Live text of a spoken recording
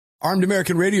Armed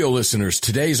American Radio listeners,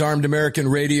 today's Armed American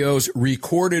Radio's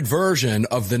recorded version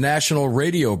of the national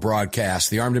radio broadcast,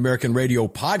 the Armed American Radio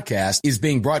podcast, is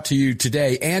being brought to you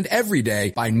today and every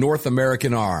day by North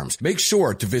American Arms. Make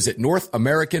sure to visit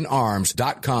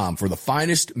NorthAmericanArms.com for the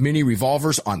finest mini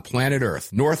revolvers on planet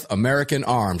Earth.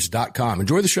 NorthAmericanArms.com.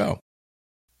 Enjoy the show.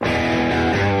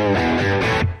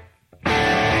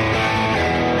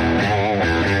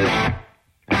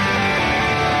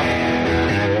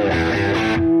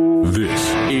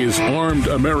 Is Armed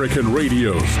American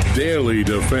Radio's Daily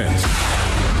Defense.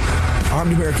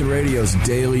 Armed American Radio's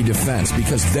Daily Defense,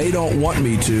 because they don't want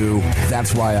me to,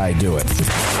 that's why I do it.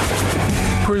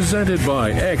 Presented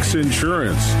by X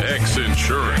Insurance. X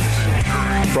Insurance.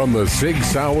 From the Sig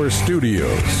Sauer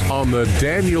Studios on the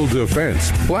Daniel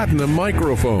Defense Platinum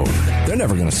Microphone. They're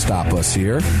never going to stop us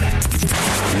here.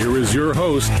 Here is your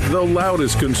host, the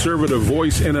loudest conservative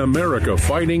voice in America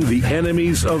fighting the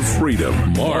enemies of freedom,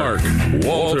 Mark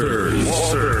Walters.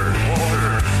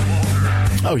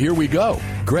 Oh, here we go.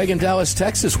 Greg in Dallas,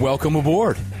 Texas, welcome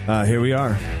aboard. Here we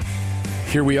are.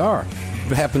 Here we are.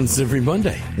 It happens every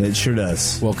Monday. It sure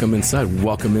does. Welcome inside.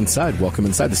 Welcome inside. Welcome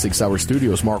inside the 6 Hour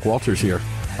Studios. Mark Walters here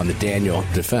on the Daniel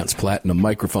Defense Platinum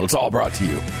Microphone. It's all brought to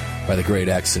you by the great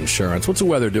X Insurance. What's the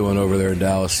weather doing over there in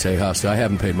Dallas, Tejas? I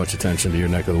haven't paid much attention to your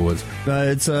neck of the woods.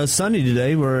 It's sunny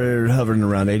today. We're hovering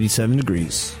around 87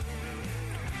 degrees.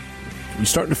 You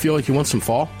starting to feel like you want some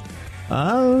fall?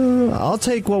 I'll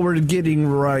take what we're getting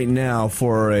right now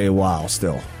for a while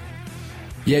still.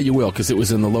 Yeah, you will, because it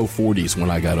was in the low 40s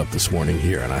when I got up this morning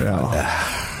here, and I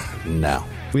thought, no.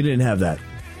 We didn't have that.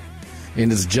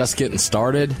 And it's just getting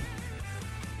started.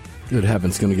 Good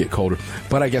heavens, going to get colder.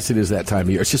 But I guess it is that time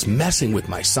of year. It's just messing with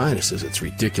my sinuses. It's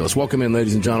ridiculous. Welcome in,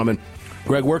 ladies and gentlemen.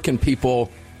 Greg, where can people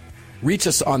reach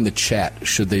us on the chat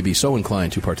should they be so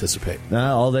inclined to participate?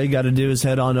 All they got to do is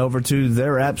head on over to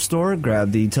their app store,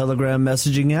 grab the Telegram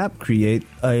messaging app, create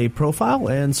a profile,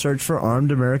 and search for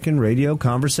Armed American Radio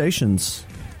Conversations.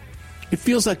 It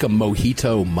feels like a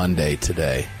Mojito Monday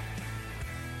today.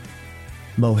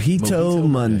 Mojito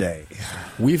Monday.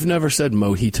 We've never said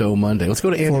Mojito Monday. Let's go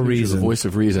to Andy Hoosier, the voice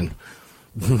of reason.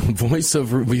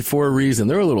 Before reason.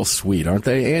 They're a little sweet, aren't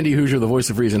they? Andy Hoosier, the voice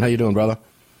of reason. How you doing, brother?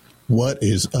 What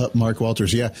is up, Mark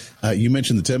Walters? Yeah, you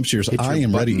mentioned the temperatures. I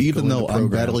am ready, even though I'm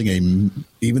battling a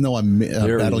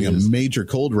major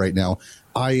cold right now.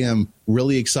 I am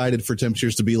really excited for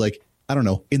temperatures to be like, I don't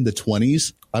know, in the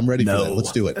 20s. I'm ready for that.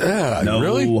 Let's do it. No,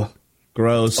 really?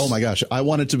 Gross. Oh my gosh, I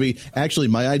want it to be actually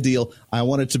my ideal. I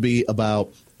want it to be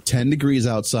about 10 degrees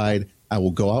outside. I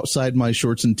will go outside my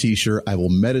shorts and t-shirt. I will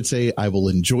meditate. I will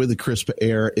enjoy the crisp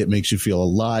air. It makes you feel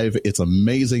alive. It's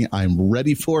amazing. I'm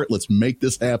ready for it. Let's make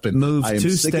this happen. Move I am 2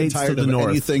 sick and states tired to the of north.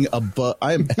 anything above.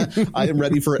 I am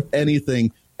ready for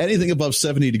anything. Anything above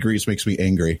 70 degrees makes me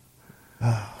angry.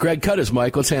 Greg, cut his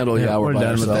mic. Let's handle the hour by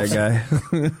ourselves. We're done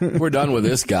with that guy. We're done with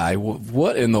this guy.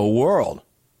 What in the world?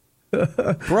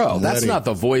 Bro, that's not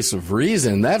the voice of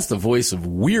reason. That's the voice of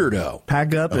weirdo.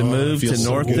 Pack up and move to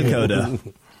North Dakota.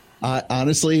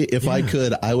 Honestly, if I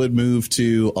could, I would move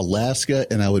to Alaska,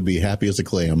 and I would be happy as a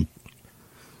clam.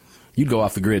 You'd go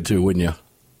off the grid, too, wouldn't you?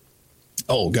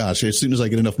 Oh, gosh. As soon as I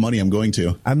get enough money, I'm going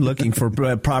to. I'm looking for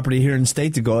property here in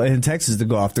Texas to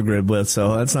go off the grid with,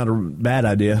 so that's not a bad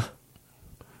idea.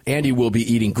 Andy will be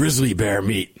eating grizzly bear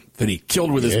meat that he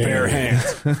killed with his bare hands.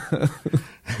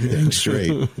 Dang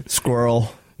straight.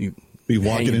 Squirrel. Be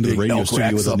walking into the radio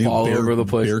studio with a new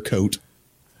bear coat.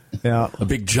 Yeah. A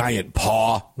big giant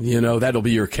paw. That'll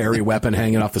be your carry weapon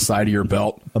hanging off the side of your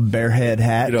belt. A bear head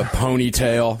hat. A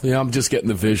ponytail. I'm just getting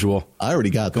the visual. I already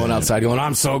got that. Going outside going,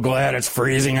 I'm so glad it's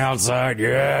freezing outside.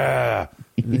 Yeah.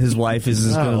 His wife is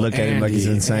just going to look at him like he's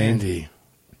insane. Andy.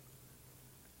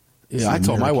 Yeah, I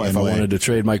told my wife I wanted to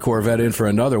trade my Corvette in for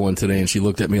another one today, and she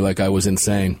looked at me like I was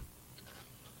insane.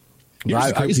 Here's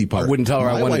the crazy part. I wouldn't tell her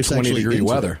I wanted 20-degree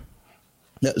weather.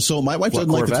 Yeah, so my wife doesn't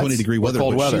like the 20-degree weather,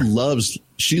 but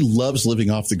she loves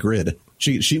living off the grid.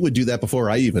 She would do that before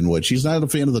I even would. She's not a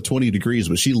fan of the 20 degrees,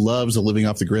 but she loves the living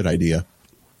off the grid idea.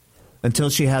 Until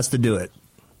she has to do it.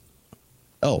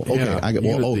 Oh, okay.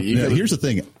 Yeah. Here's the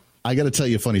thing. I got to tell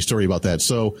you a funny story about that.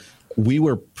 So we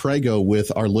were preggo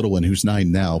with our little one, who's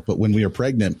 9 now. But when we were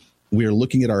pregnant, we were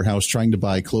looking at our house, trying to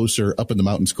buy closer up in the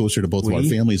mountains, closer to both of our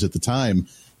families at the time.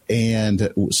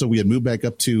 And so we had moved back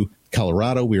up to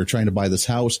Colorado. We were trying to buy this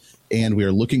house, and we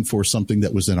were looking for something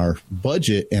that was in our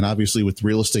budget. And obviously, with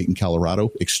real estate in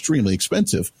Colorado, extremely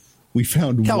expensive. We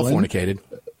found Californicated.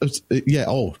 Yeah.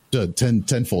 Oh,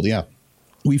 tenfold. Yeah.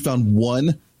 We found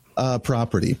one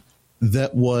property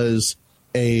that was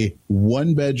a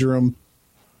 1-bedroom,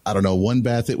 I don't know, one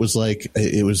bath. It was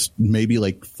maybe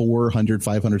like 400,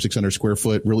 500, 600 square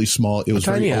foot, really small. It was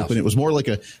very open. It was more like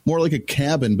a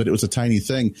cabin, but it was a tiny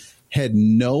thing. Had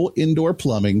no indoor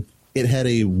plumbing. It had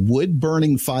a wood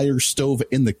burning fire stove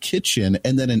in the kitchen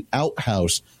and then an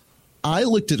outhouse. I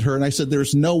looked at her and I said,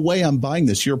 there's no way I'm buying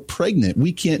this. You're pregnant.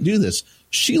 We can't do this.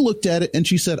 She looked at it and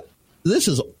she said, this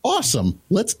is awesome.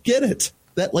 Let's get it.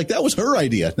 That was her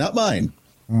idea, not mine.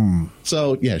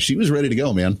 So, yeah, she was ready to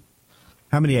go, man.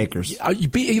 How many acres? I'm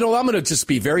going to just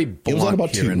be very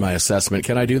blunt here in my assessment.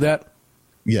 Can I do that?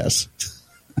 Yes.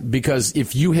 Because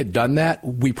if you had done that,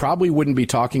 we probably wouldn't be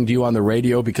talking to you on the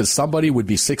radio because somebody would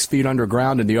be 6 feet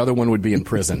underground and the other one would be in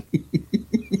prison.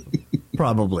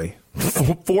 Probably.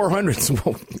 400.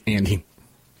 Well, Andy.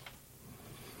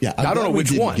 Yeah, I don't know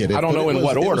which one. I don't know in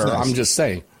what order. Nice. I'm just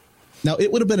saying. Now,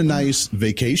 it would have been a nice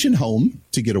vacation home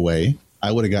to get away.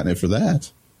 I would have gotten it for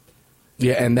that.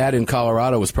 Yeah, and that in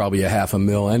Colorado was probably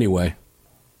 $500,000 anyway.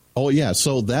 Oh, yeah.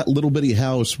 So that little bitty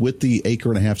house with the 1.5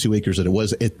 acres, 2 acres that it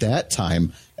was at that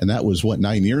time, and that was,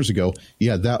 9 years ago?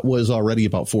 Yeah, that was already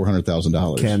about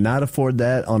 $400,000. Cannot afford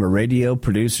that on a radio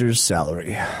producer's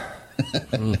salary.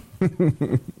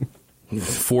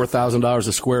 $4,000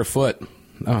 a square foot.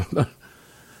 I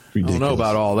don't know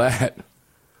about all that.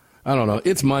 I don't know.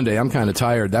 It's Monday. I'm kind of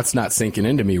tired. That's not sinking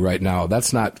into me right now.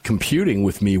 That's not computing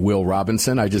with me, Will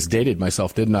Robinson. I just dated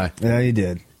myself, didn't I? Yeah, you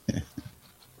did.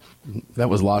 That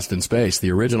was Lost in Space, the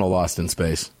original Lost in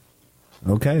Space.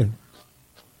 Okay.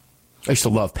 I used to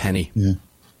love Penny. Yeah.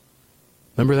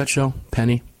 Remember that show,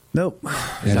 Penny? Nope.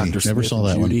 Dr. Never saw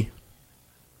that Judy. one.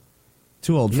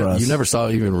 Too old for us. You never saw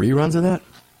even reruns of that?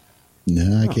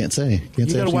 No, I can't say. You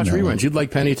got to watch reruns. You'd like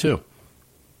Penny, too.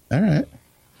 All right.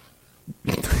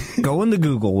 Go into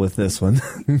Google with this one.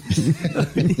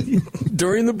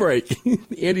 During the break,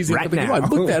 Andy's right now. I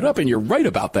looked that up, and you're right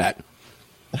about that.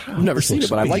 I've never seen it,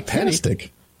 but I like Penny.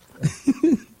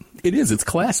 It is. It's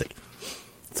classic.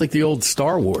 It's like the old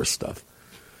Star Wars stuff.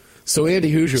 So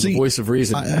Andy Hooser, the voice of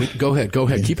reason. Go ahead.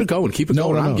 Yeah. Keep it going.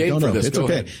 No, I'm game for this. It's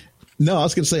okay. Ahead. No, I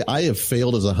was going to say I have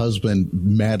failed as a husband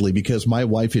madly because my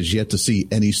wife has yet to see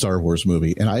any Star Wars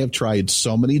movie, and I have tried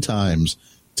so many times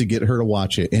to get her to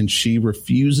watch it, and she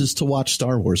refuses to watch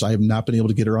Star Wars. I have not been able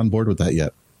to get her on board with that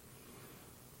yet.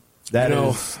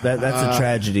 That's a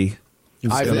tragedy.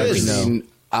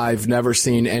 I've never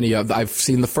seen any of. I've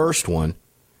seen the first one,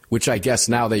 which I guess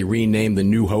now they renamed The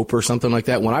New Hope or something like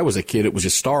that. When I was a kid, it was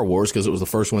just Star Wars because it was the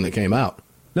first one that came out.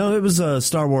 No, it was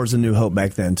Star Wars: A New Hope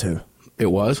back then too. It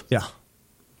was? Yeah.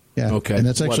 Yeah. Okay. And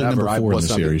that's actually number 4 in the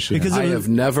series. Because I've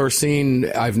never seen,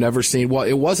 well,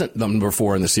 it wasn't number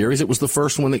 4 in the series. It was the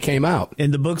first one that came out.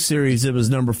 In the book series, it was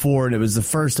number 4, and it was the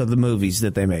first of the movies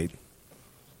that they made.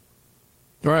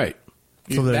 Right.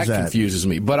 So that confuses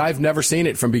me. But I've never seen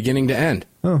it from beginning to end.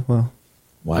 Oh, well.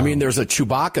 Wow. I mean, there's a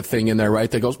Chewbacca thing in there,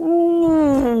 right, that goes...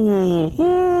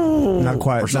 Not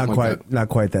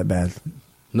quite that bad.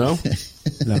 No?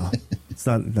 No. It's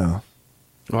not, no.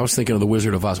 I was thinking of The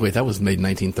Wizard of Oz. Wait, that was made in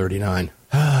 1939.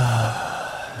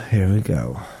 Here we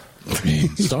go.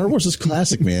 Star Wars is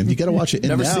classic, man. You got to watch it. And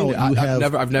never now seen it.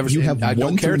 I've never seen it. You have I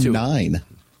don't 1 care through to. 9.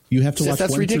 You have to watch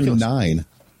 1 through 9.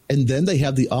 And then they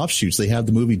have the offshoots. They have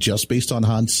the movie just based on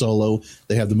Han Solo.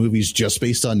 They have the movies just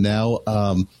based on now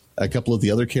a couple of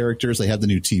the other characters. They have the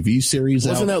new TV series.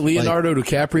 Wasn't that Leonardo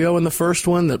DiCaprio in the first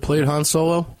one that played Han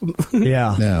Solo?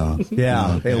 Yeah. No.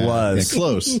 Yeah, it was. Yeah,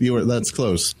 close. That's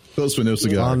close. Close with no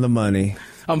cigar. On the money.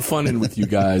 I'm funning with you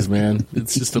guys, man.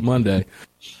 It's just a Monday.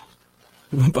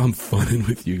 I'm funning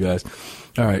with you guys.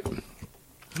 All right.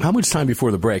 How much time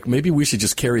before the break? Maybe we should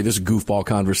just carry this goofball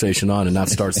conversation on and not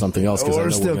start something else.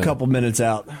 We're still a couple minutes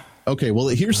out. Okay, well,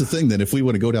 here's the thing then. If we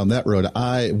want to go down that road,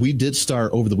 we did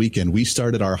start over the weekend. We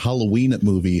started our Halloween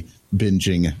movie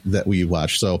binging that we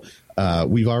watched. So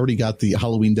we've already got the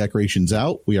Halloween decorations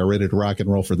out. We are ready to rock and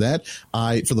roll for that.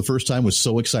 I, for the first time, was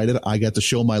so excited. I got to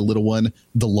show my little one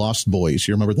The Lost Boys.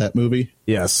 You remember that movie?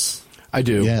 Yes. I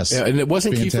do. Yes. Yeah, and it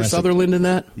wasn't Kiefer Sutherland in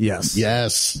that? Yes.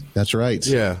 Yes, that's right.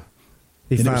 Yeah.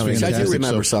 I do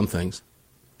remember some things.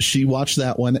 She watched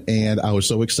that one, and I was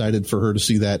so excited for her to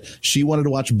see that. She wanted to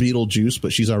watch Beetlejuice,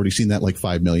 but she's already seen that like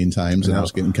 5 million times, and I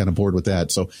was getting kind of bored with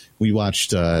that. So we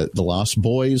watched The Lost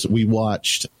Boys. We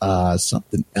watched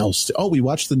something else. We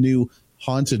watched the new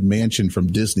Haunted Mansion from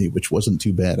Disney, which wasn't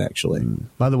too bad, actually.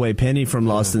 By the way, Penny from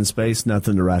Lost in Space,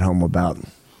 nothing to write home about.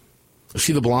 Was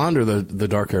she the blonde or the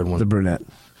dark-haired one? The brunette.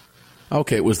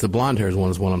 Okay, it was the blonde-haired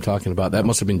one is what I'm talking about. That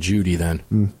must have been Judy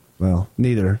then. Well,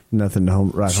 neither. Nothing to write home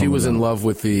about. She was in love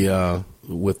with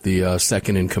the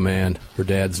second in command, her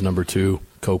dad's number 2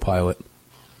 co-pilot.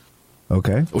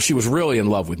 Okay. Well, she was really in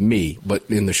love with me, but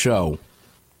in the show,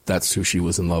 That's who she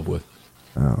was in love with.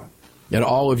 Oh. And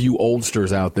all of you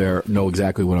oldsters out there know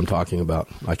exactly what I'm talking about.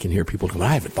 I can hear people going,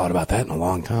 I haven't thought about that in a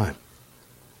long time.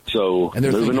 So, and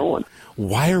they're moving thinking, on.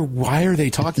 Why are they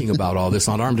talking about all this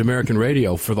on Armed American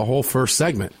Radio for the whole first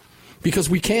segment? Because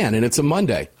we can, and it's a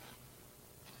Monday.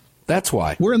 That's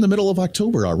why. We're in the middle of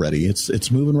October already.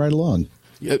 It's moving right along.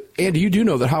 Andy, you do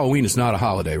know that Halloween is not a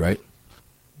holiday, right?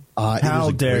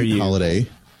 How dare you? Holiday.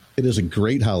 It is a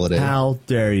great holiday. How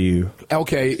dare you?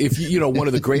 Okay, if you know, one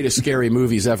of the greatest scary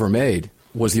movies ever made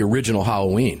was the original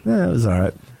Halloween. Yeah, it was all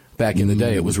right. Back in the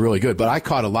day, it was really good. But I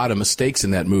caught a lot of mistakes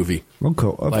in that movie. Well,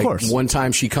 cool. Of course. One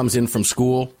time she comes in from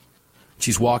school,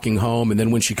 she's walking home, and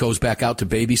then when she goes back out to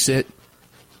babysit,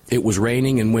 it was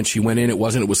raining, and when she went in, it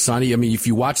wasn't. It was sunny. I mean, if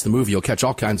you watch the movie, you'll catch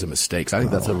all kinds of mistakes. I think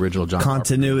that's the original John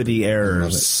Continuity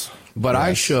errors. But yes.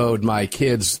 I showed my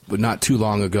kids not too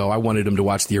long ago, I wanted them to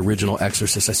watch the original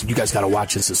Exorcist. I said, you guys got to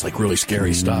watch this. It's like really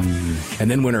scary stuff. And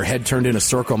then when her head turned in a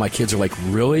circle, my kids are like,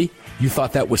 really? You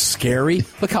thought that was scary?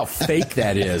 Look how fake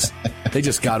that is. They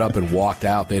just got up and walked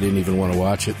out. They didn't even want to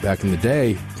watch it. Back in the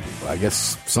day, I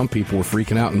guess some people were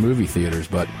freaking out in movie theaters.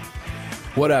 But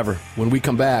whatever. When we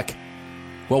come back,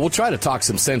 well, we'll try to talk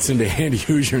some sense into Andy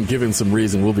Hooser and give him some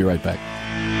reason. We'll be right back.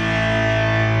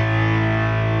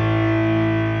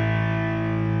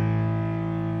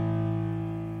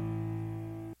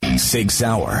 Sig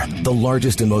Sauer, the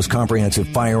largest and most comprehensive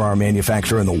firearm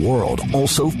manufacturer in the world,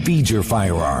 also feeds your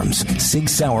firearms. Sig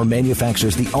Sauer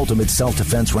manufactures the ultimate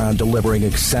self-defense round, delivering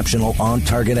exceptional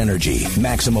on-target energy,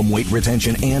 maximum weight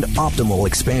retention, and optimal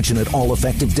expansion at all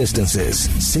effective distances.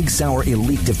 Sig Sauer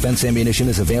Elite Defense ammunition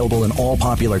is available in all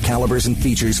popular calibers and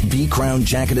features V-Crown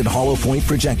jacketed hollow point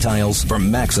projectiles for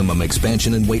maximum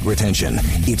expansion and weight retention.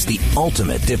 It's the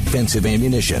ultimate defensive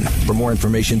ammunition. For more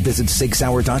information, visit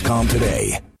SigSauer.com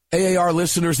today. AAR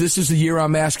listeners, this is the year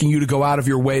I'm asking you to go out of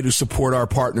your way to support our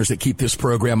partners that keep this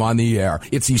program on the air.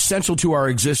 It's essential to our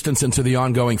existence and to the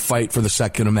ongoing fight for the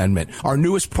Second Amendment. Our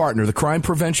newest partner, the Crime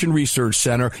Prevention Research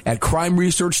Center at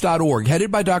crimeresearch.org,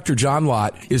 headed by Dr. John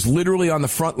Lott, is literally on the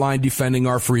front line defending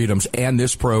our freedoms and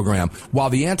this program. While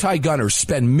the anti-gunners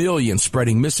spend millions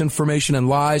spreading misinformation and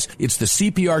lies, it's the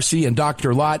CPRC and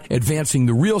Dr. Lott advancing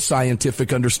the real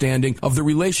scientific understanding of the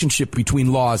relationship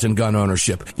between laws and gun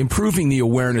ownership, improving the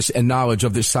awareness and knowledge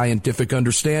of this scientific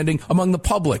understanding among the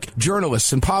public,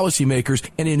 journalists, and policymakers,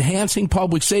 and enhancing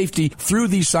public safety through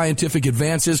these scientific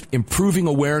advances, improving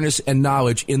awareness and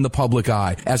knowledge in the public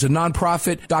eye. As a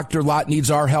nonprofit, Dr. Lott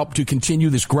needs our help to continue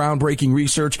this groundbreaking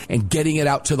research and getting it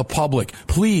out to the public.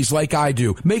 Please, like I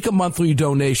do, make a monthly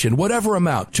donation, whatever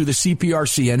amount, to the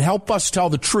CPRC and help us tell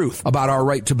the truth about our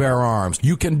right to bear arms.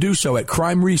 You can do so at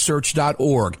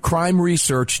crimeresearch.org.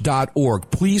 crimeresearch.org.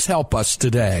 Please help us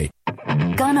today.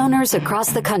 Gun owners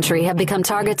across the country have become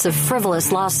targets of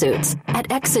frivolous lawsuits.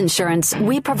 At X Insurance,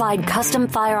 we provide custom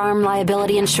firearm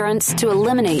liability insurance to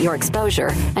eliminate your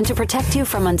exposure and to protect you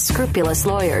from unscrupulous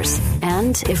lawyers.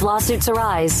 And if lawsuits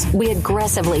arise, we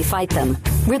aggressively fight them.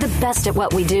 We're the best at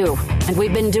what we do, and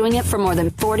we've been doing it for more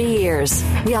than 40 years.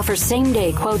 We offer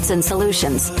same-day quotes and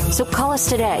solutions. So call us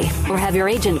today or have your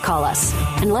agent call us,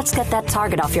 and let's get that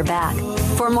target off your back.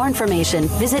 For more information,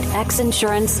 visit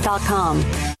xinsurance.com.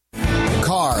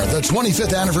 Car, the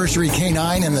 25th anniversary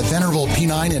K9 and the venerable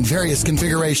P9 in various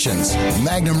configurations.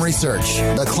 Magnum Research,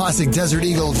 the classic Desert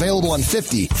Eagle available in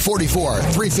 50, 44,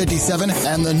 357,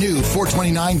 and the new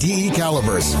 429 DE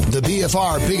calibers. The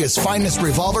BFR biggest finest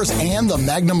revolvers and the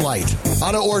Magnum Light.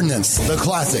 Auto Ordnance, the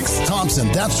classics.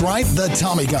 Thompson, that's right, the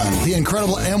Tommy gun, the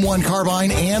incredible M1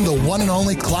 carbine, and the one and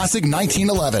only classic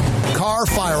 1911. Car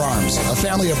Firearms, a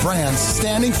family of brands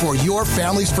standing for your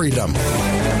family's freedom.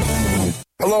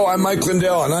 Hello, I'm Mike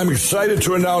Lindell, and I'm excited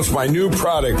to announce my new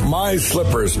product, My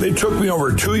Slippers. They took me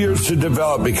over 2 years to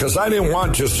develop because I didn't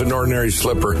want just an ordinary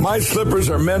slipper. My slippers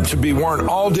are meant to be worn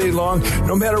all day long,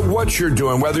 no matter what you're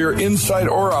doing, whether you're inside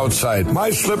or outside.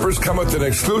 My slippers come with an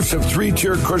exclusive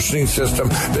 3-tier cushioning system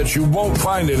that you won't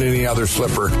find in any other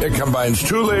slipper. It combines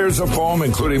 2 layers of foam,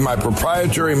 including my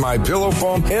proprietary My Pillow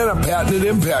foam and a patented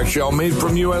impact shell made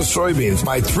from U.S. soybeans.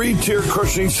 My 3-tier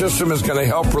cushioning system is going to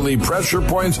help relieve pressure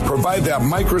points, provide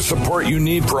that micro support you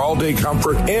need for all-day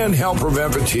comfort, and help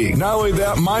prevent fatigue. Not only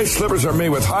that, my slippers are made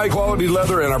with high-quality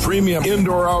leather and a premium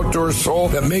indoor-outdoor sole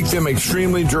that make them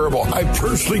extremely durable. I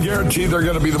personally guarantee they're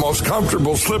going to be the most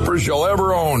comfortable slippers you'll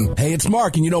ever own. Hey, it's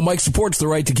Mark, and you know Mike supports the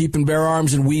right to keep and bear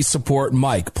arms, and we support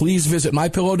Mike. Please visit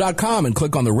MyPillow.com and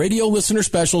click on the radio listener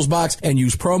specials box and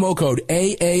use promo code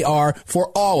AAR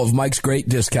for all of Mike's great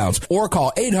discounts. Or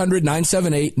call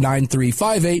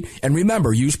 800-978-9358, and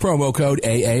remember, use promo code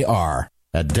AAR.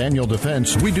 At Daniel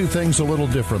Defense, we do things a little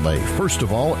differently. First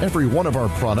of all, every one of our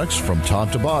products, from top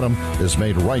to bottom, is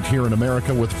made right here in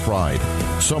America with pride.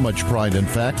 So much pride, in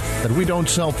fact, that we don't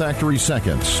sell factory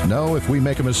seconds. No, if we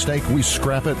make a mistake, we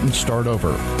scrap it and start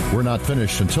over. We're not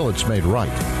finished until it's made right.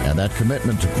 And that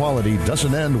commitment to quality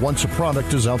doesn't end once a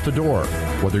product is out the door.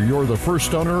 Whether you're the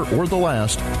first owner or the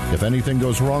last, if anything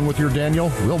goes wrong with your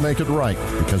Daniel, we'll make it right,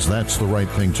 because that's the right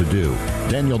thing to do.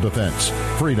 Daniel Defense.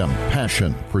 Freedom,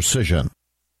 passion, precision.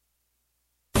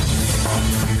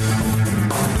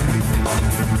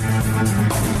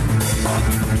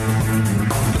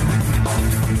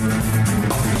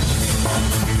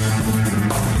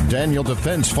 Daniel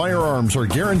Defense firearms are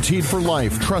guaranteed for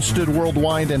life, trusted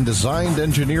worldwide, and designed,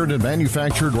 engineered, and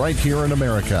manufactured right here in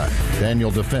America.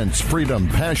 Daniel Defense, freedom,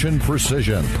 passion,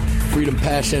 precision. Freedom,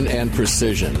 passion, and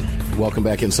precision. Welcome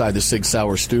back inside the Sig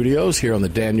Sauer studios here on the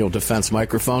Daniel Defense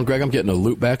microphone. Greg, I'm getting a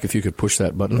loop back. If you could push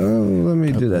that button. Let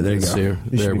me do that. There you go.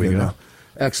 There we go. Now.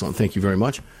 Excellent. Thank you very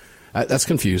much. That's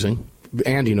confusing.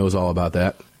 Andy knows all about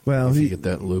that. Well, if you get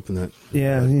that loop and that.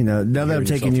 Yeah, now that I'm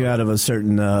taking you out of a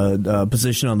certain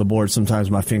position on the board, sometimes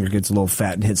my finger gets a little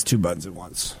fat and hits two buttons at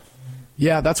once.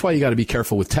 Yeah, that's why you got to be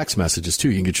careful with text messages, too.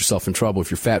 You can get yourself in trouble if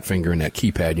you're fat fingering that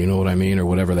keypad, you know what I mean, or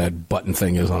whatever that button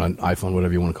thing is on an iPhone,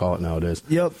 whatever you want to call it nowadays.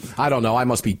 Yep. I don't know. I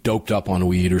must be doped up on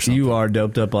weed or something. You are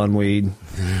doped up on weed.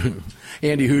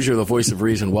 Andy Hooser, the voice of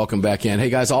reason, welcome back in. Hey,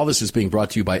 guys, all this is being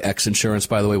brought to you by X Insurance,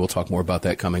 by the way. We'll talk more about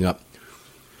that coming up.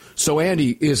 So,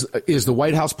 Andy, is the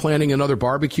White House planning another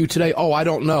barbecue today? Oh, I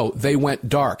don't know. They went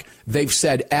dark. They've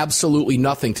said absolutely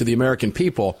nothing to the American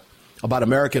people about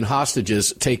American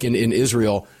hostages taken in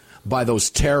Israel by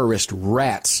those terrorist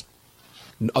rats,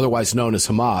 otherwise known as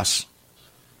Hamas.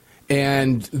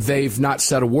 And they've not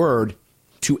said a word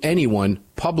to anyone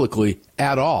publicly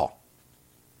at all.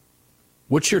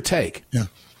 What's your take? Yeah.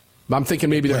 I'm thinking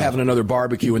maybe they're having another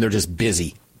barbecue and they're just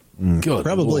busy. Good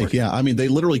Probably, Lord. Yeah. I mean, they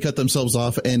literally cut themselves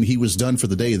off, and he was done for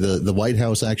the day. The White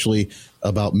House actually,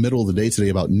 about middle of the day today,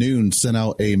 about noon, sent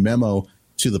out a memo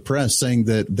to the press saying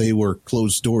that they were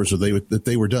closed doors, or that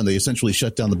they were done. They essentially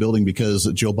shut down the building because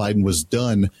Joe Biden was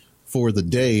done for the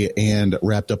day and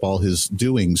wrapped up all his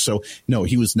doings. So, no,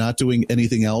 he was not doing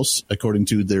anything else, according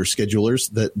to their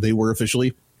schedulers, that they were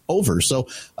officially over. So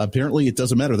apparently it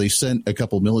doesn't matter. They sent a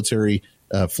couple military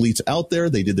fleets out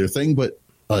there. They did their thing, but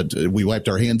we wiped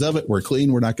our hands of it. We're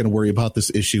clean. We're not going to worry about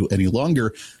this issue any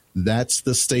longer. That's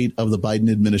the state of the Biden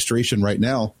administration right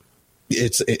now.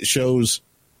 It shows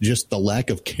just the lack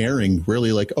of caring,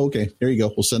 really, like, okay, there you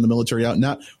go. We'll send the military out.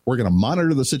 Not, we're going to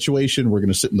monitor the situation. We're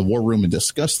going to sit in the war room and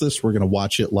discuss this. We're going to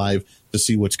watch it live to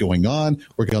see what's going on.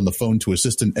 We're going on the phone to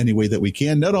assist in any way that we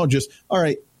can. No, just, all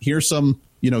right, here's some,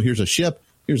 here's a ship.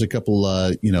 Here's a couple,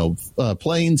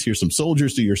 planes. Here's some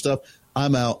soldiers. Do your stuff.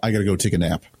 I'm out. I got to go take a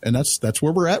nap. And that's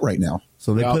where we're at right now.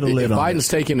 So they put a lid on it. Biden's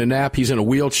taking a nap. He's in a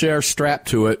wheelchair strapped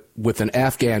to it with an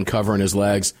Afghan covering his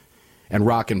legs and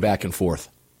rocking back and forth.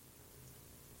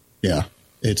 Yeah.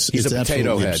 He's a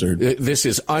potato head. Absurd. This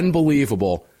is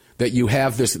unbelievable that you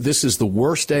have this. This is the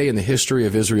worst day in the history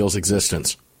of Israel's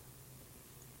existence.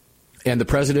 And the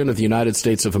President of the United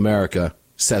States of America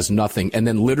says nothing. And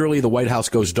then literally the White House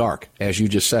goes dark, as you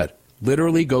just said.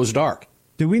 Literally goes dark.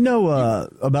 Do we know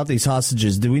about these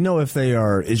hostages? Do we know if they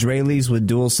are Israelis with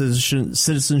dual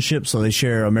citizenship, so they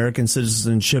share American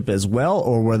citizenship as well,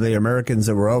 or were they Americans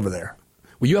that were over there?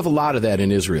 Well, you have a lot of that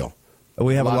in Israel.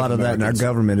 We have a lot of that in our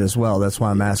government as well. That's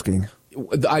why I'm asking.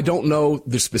 I don't know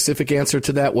the specific answer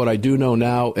to that. What I do know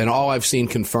now, and all I've seen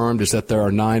confirmed, is that there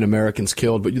are 9 Americans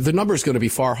killed, but the number is going to be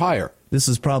far higher. This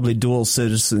is probably dual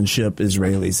citizenship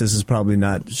Israelis. This is probably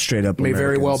not straight up Americans. May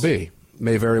very well be.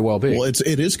 May very well be. Well,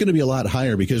 it is going to be a lot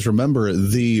higher because, remember,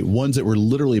 the ones that were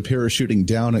literally parachuting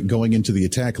down and going into the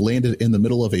attack landed in the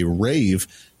middle of a rave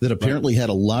that apparently had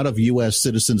a lot of U.S.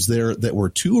 citizens there that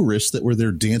were tourists that were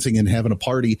there dancing and having a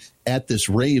party at this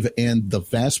rave, and the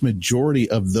vast majority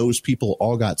of those people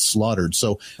all got slaughtered.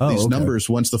 So these numbers,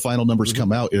 once the final numbers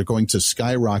come out, are going to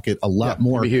skyrocket a lot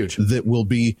more. Huge. That will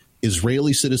be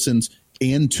Israeli citizens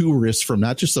and tourists from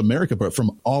not just America, but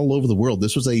from all over the world.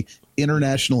 This was a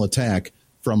international attack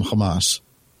from Hamas.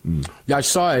 Yeah, I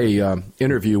saw a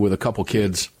interview with a couple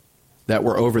kids that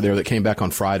were over there that came back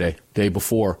on Friday, day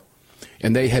before,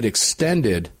 and they had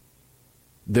extended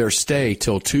their stay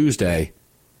till Tuesday,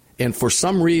 and for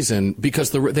some reason,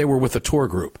 because they were with a tour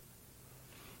group,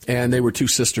 and they were 2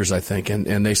 sisters, I think,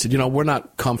 and they said, we're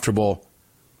not comfortable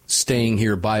staying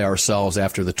here by ourselves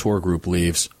after the tour group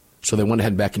leaves. So they went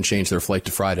ahead back and changed their flight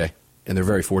to Friday, and they're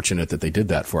very fortunate that they did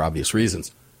that for obvious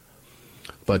reasons.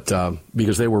 But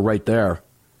because they were right there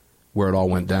where it all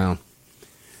went down.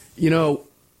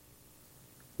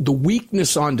 the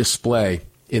weakness on display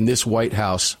in this White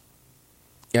House,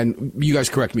 and you guys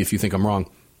correct me if you think I'm wrong,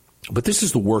 but this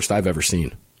is the worst I've ever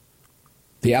seen.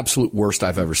 The absolute worst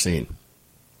I've ever seen.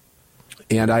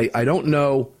 And I don't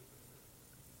know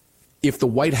if the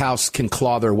White House can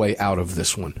claw their way out of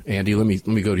this one. Andy, let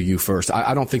me go to you first.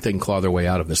 I don't think they can claw their way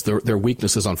out of this. Their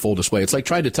weakness is on full display. It's like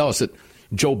trying to tell us that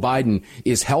Joe Biden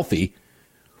is healthy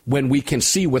when we can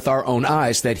see with our own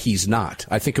eyes that he's not.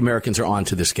 I think Americans are on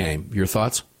to this game. Your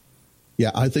thoughts?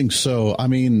 Yeah, I think so. I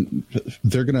mean,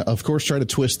 they're going to, of course, try to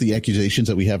twist the accusations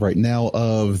that we have right now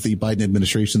of the Biden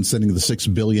administration sending the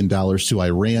 $6 billion to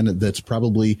Iran. That's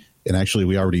probably, and actually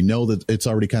we already know that it's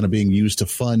already kind of being used to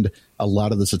fund a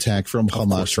lot of this attack from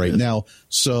Hamas right now.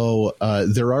 So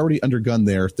they're already undergun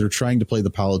there. They're trying to play the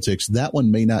politics. That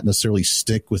one may not necessarily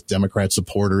stick with Democrat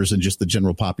supporters and just the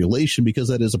general population because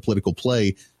that is a political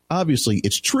play. Obviously,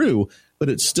 it's true, but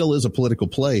it still is a political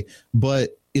play.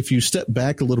 But if you step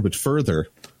back a little bit further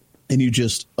and you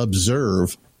just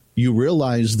observe, you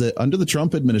realize that under the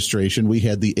Trump administration, we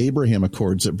had the Abraham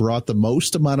Accords that brought the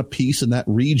most amount of peace in that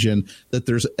region that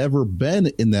there's ever been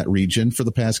in that region for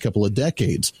the past couple of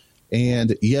decades.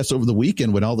 And yes, over the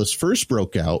weekend, when all this first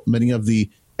broke out, many of the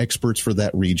experts for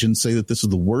that region say that this is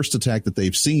the worst attack that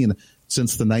they've seen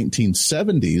since the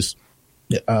 1970s,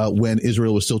 when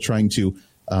Israel was still trying to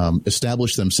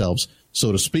establish themselves,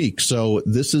 so to speak. So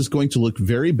this is going to look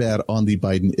very bad on the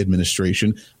Biden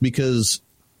administration because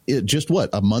it just a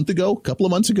couple of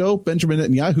months ago, Benjamin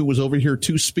Netanyahu was over here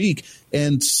to speak.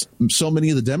 And so many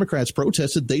of the Democrats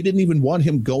protested. They didn't even want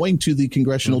him going to the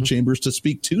congressional chambers to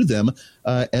speak to them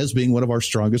as being one of our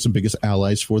strongest and biggest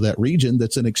allies for that region.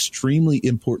 That's an extremely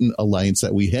important alliance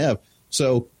that we have.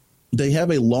 So they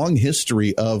have a long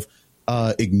history of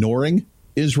ignoring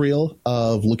Israel,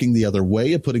 of looking the other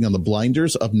way, of putting on the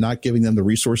blinders, of not giving them the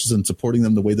resources and supporting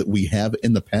them the way that we have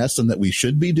in the past and that we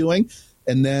should be doing.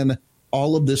 And then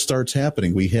all of this starts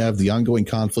happening. We have the ongoing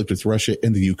conflict with Russia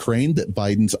and the Ukraine that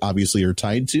Biden's obviously are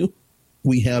tied to.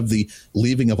 We have the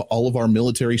leaving of all of our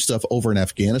military stuff over in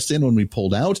Afghanistan when we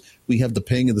pulled out. We have the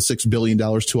paying of the $6 billion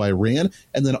to Iran.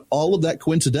 And then all of that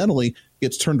coincidentally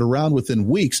gets turned around within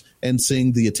weeks and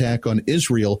seeing the attack on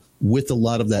Israel with a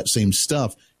lot of that same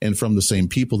stuff and from the same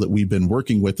people that we've been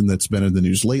working with and that's been in the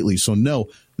news lately. So no,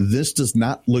 this does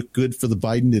not look good for the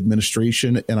Biden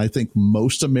administration. And I think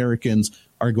most Americans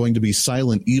are going to be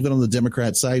silent, even on the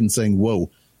Democrat side, and saying, whoa,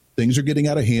 things are getting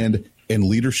out of hand and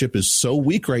leadership is so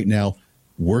weak right now.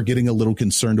 We're getting a little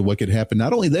concerned of what could happen,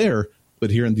 not only there, but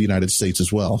here in the United States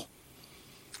as well.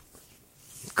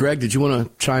 Greg, did you want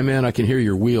to chime in? I can hear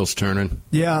your wheels turning.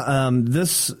 Yeah,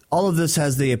 all of this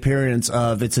has the appearance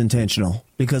of it's intentional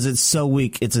because it's so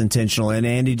weak. It's intentional, and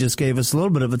Andy just gave us a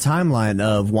little bit of a timeline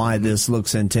of why this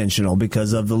looks intentional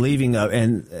because of the leaving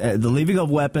of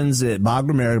weapons at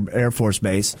Bagram Air Force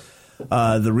Base.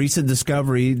 The recent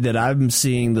discovery that I'm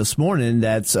seeing this morning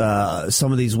that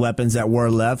some of these weapons that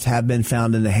were left have been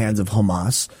found in the hands of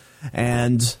Hamas,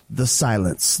 and the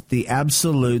silence, the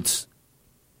absolute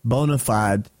bona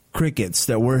fide crickets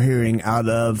that we're hearing out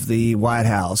of the White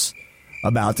House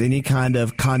about any kind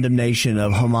of condemnation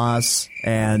of Hamas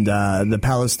and the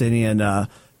Palestinian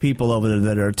people over there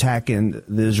that are attacking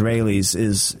the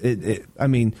Israelis I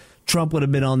mean, Trump would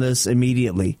have been on this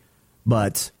immediately,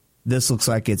 but this looks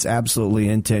like it's absolutely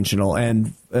intentional.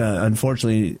 And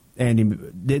unfortunately, Andy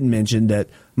didn't mention that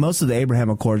most of the Abraham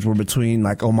Accords were between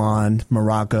like Oman,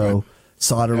 Morocco, right.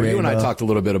 Saudi Arabia. You and I talked a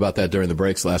little bit about that during the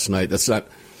breaks last night. That's not...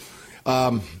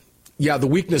 the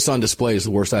weakness on display is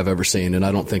the worst I've ever seen, and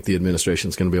I don't think the administration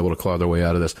is going to be able to claw their way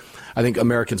out of this. I think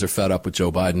Americans are fed up with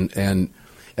Joe Biden, and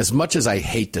as much as I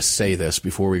hate to say this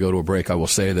before we go to a break, I will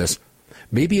say this.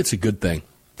 Maybe it's a good thing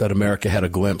that America had a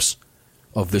glimpse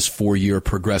of this 4-year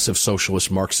progressive socialist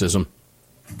Marxism.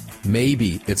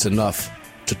 Maybe it's enough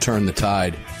to turn the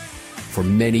tide for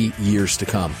many years to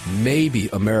come. Maybe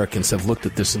Americans have looked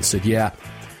at this and said,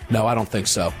 no, I don't think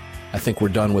so. I think we're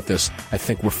done with this. I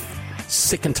think we're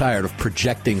sick and tired of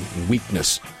projecting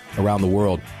weakness around the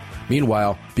world.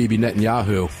 Meanwhile, Bibi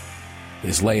Netanyahu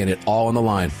is laying it all on the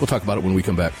line. We'll talk about it when we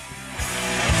come back.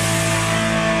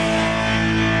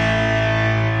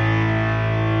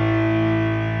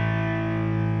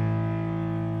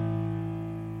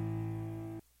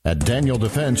 At Daniel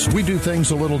Defense, we do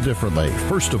things a little differently.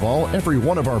 First of all, every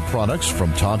one of our products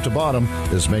from top to bottom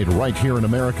is made right here in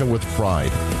America with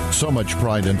pride. So much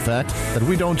pride, in fact, that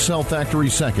we don't sell factory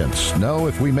seconds. No,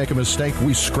 if we make a mistake,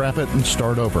 we scrap it and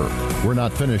start over. We're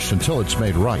not finished until it's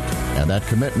made right. And that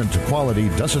commitment to quality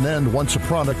doesn't end once a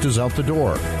product is out the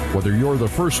door. Whether you're the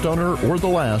first owner or the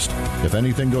last, if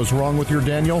anything goes wrong with your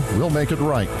Daniel, we'll make it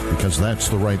right, because that's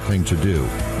the right thing to do.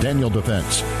 Daniel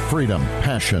Defense. Freedom,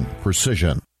 passion,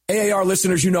 precision. AAR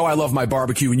listeners, you know I love my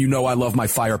barbecue and you know I love my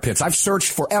fire pits. I've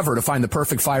searched forever to find the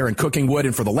perfect fire and cooking wood,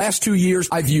 and for the last 2 years,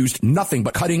 I've used nothing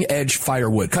but cutting-edge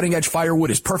firewood. Cutting-edge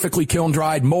firewood is perfectly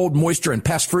kiln-dried, mold, moisture, and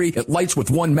pest-free. It lights with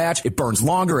one match. It burns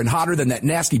longer and hotter than that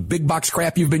nasty big-box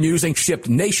crap you've been using, shipped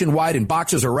nationwide in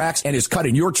boxes or racks, and is cut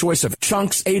in your choice of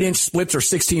chunks, 8-inch splits, or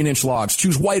 16-inch logs.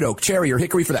 Choose white oak, cherry, or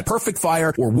hickory for that perfect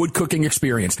fire or wood cooking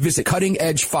experience. Visit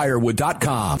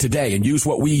cuttingedgefirewood.com today and use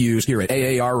what we use here at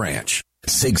AAR Ranch.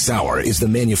 Sig Sauer is the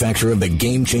manufacturer of the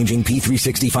game-changing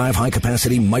P365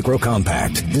 high-capacity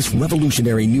micro-compact. This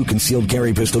revolutionary new concealed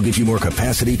carry pistol gives you more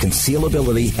capacity,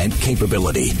 concealability, and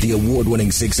capability. The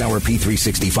award-winning Sig Sauer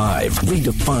P365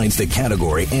 redefines the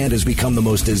category and has become the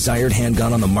most desired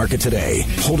handgun on the market today.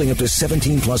 Holding up to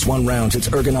 17+1 rounds, its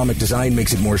ergonomic design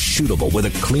makes it more shootable with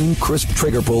a clean, crisp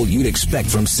trigger pull you'd expect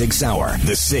from Sig Sauer.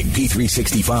 The Sig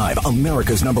P365,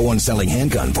 America's #1 selling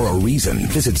handgun for a reason.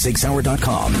 Visit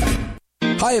SigSauer.com.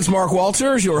 Hi, it's Mark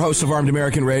Walters, your host of Armed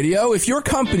American Radio. If your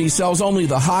company sells only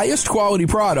the highest quality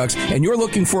products and you're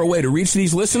looking for a way to reach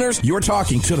these listeners, you're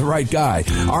talking to the right guy.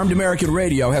 Armed American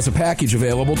Radio has a package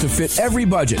available to fit every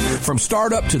budget, from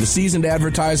startup to the seasoned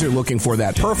advertiser looking for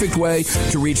that perfect way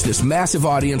to reach this massive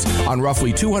audience on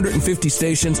roughly 250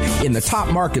 stations in the top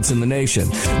markets in the nation.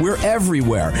 We're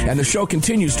everywhere, and the show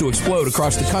continues to explode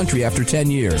across the country after 10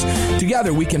 years.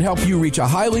 Together, we can help you reach a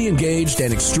highly engaged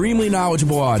and extremely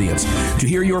knowledgeable audience.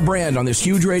 To hear your brand on this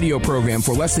huge radio program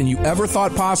for less than you ever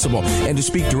thought possible, and to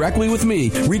speak directly with me,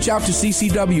 reach out to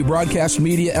CCW Broadcast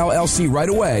Media LLC right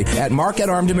away at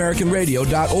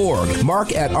mark@armedamericanradio.org.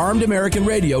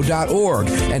 mark@armedamericanradio.org.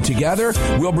 And together,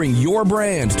 we'll bring your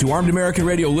brand to Armed American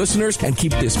Radio listeners and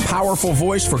keep this powerful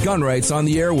voice for gun rights on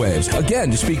the airwaves.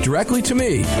 Again, to speak directly to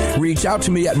me, reach out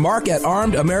to me at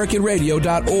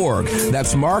mark@armedamericanradio.org.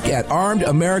 That's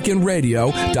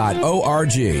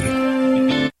mark@armedamericanradio.org.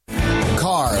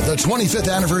 The 25th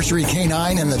anniversary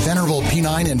K9 and the venerable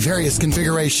P9 in various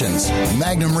configurations.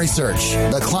 Magnum Research,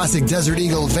 the classic Desert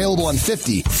Eagle available in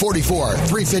 50, 44,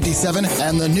 357,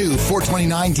 and the new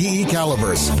 429 DE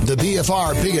calibers. The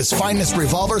BFR biggest finest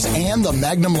revolvers and the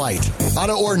Magnum Light.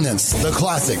 Auto Ordnance, the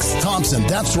classics. Thompson,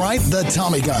 that's right, the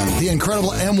Tommy gun, the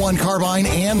incredible M1 carbine,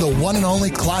 and the one and only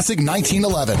classic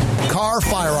 1911. Carr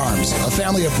Firearms, a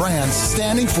family of brands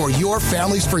standing for your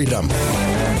family's freedom.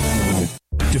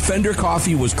 Defender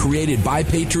Coffee was created by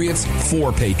patriots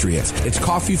for patriots. It's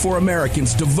coffee for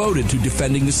Americans devoted to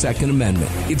defending the Second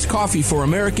Amendment. It's coffee for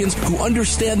Americans who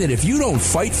understand that if you don't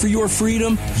fight for your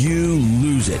freedom, you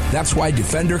lose it. That's why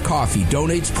Defender Coffee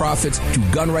donates profits to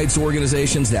gun rights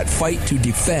organizations that fight to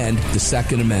defend the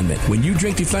Second Amendment. When you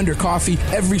drink Defender Coffee,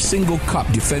 every single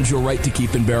cup defends your right to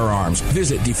keep and bear arms.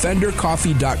 Visit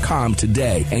DefenderCoffee.com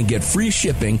today and get free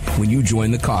shipping when you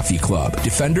join the coffee club.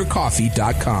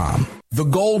 DefenderCoffee.com. The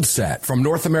Gold Set from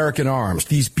North American Arms.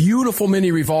 These beautiful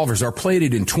mini revolvers are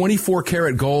plated in 24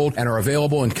 karat gold and are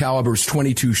available in calibers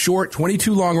 22 short,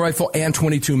 22 long rifle, and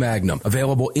 22 magnum.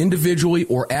 Available individually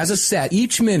or as a set,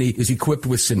 each mini is equipped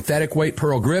with synthetic white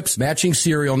pearl grips, matching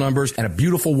serial numbers, and a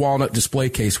beautiful walnut display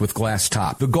case with glass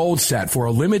top. The Gold Set for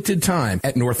a limited time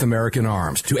at North American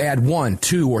Arms. To add 1,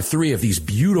 2, or 3 of these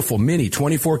beautiful mini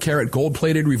 24 karat gold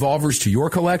plated revolvers to your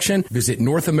collection, visit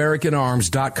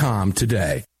NorthAmericanArms.com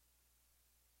today.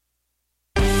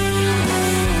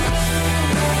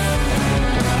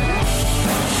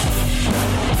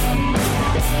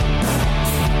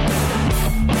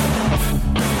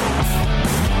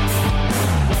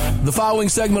 The following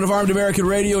segment of Armed American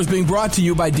Radio is being brought to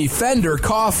you by Defender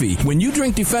Coffee. When you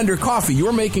drink Defender Coffee,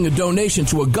 you're making a donation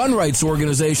to a gun rights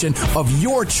organization of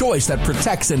your choice that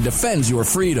protects and defends your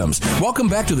freedoms. Welcome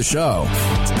back to the show.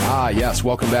 Yes,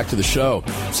 welcome back to the show.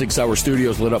 6 Hour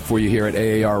Studios lit up for you here at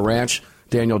AAR Ranch.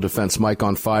 Daniel Defense mic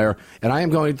on fire. And I am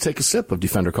going to take a sip of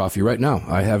Defender Coffee right now.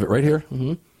 I have it right here.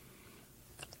 And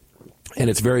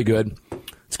it's very good.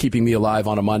 It's keeping me alive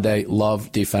on a Monday.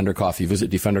 Love Defender Coffee.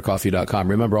 Visit DefenderCoffee.com.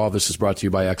 Remember, all this is brought to you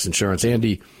by X Insurance.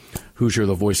 Andy Hooser,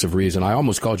 the voice of reason. I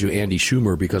almost called you Andy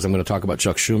Schumer because I'm going to talk about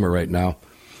Chuck Schumer right now.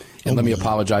 And let me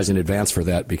apologize in advance for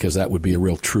that, because that would be a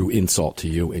real true insult to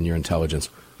you and your intelligence.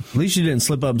 At least you didn't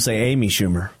slip up and say Amy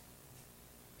Schumer.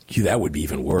 That would be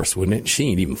even worse, wouldn't it? She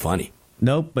ain't even funny.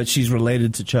 Nope, but she's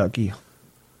related to Chucky.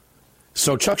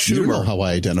 So Chuck Schumer. You know how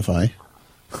I identify.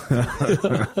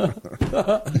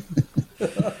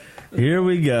 Here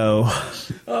we go.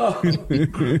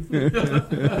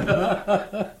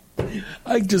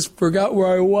 I just forgot where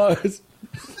I was.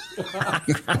 You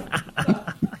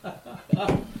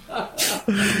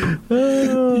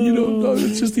don't know.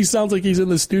 It's just he sounds like he's in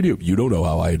the studio. You don't know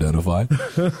how I identify.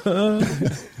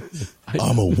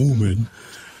 I'm a woman.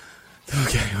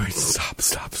 Okay, all right, stop.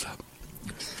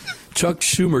 Chuck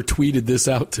Schumer tweeted this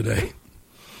out today.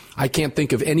 I can't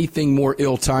think of anything more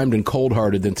ill-timed and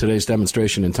cold-hearted than today's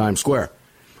demonstration in Times Square.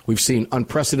 We've seen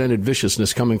unprecedented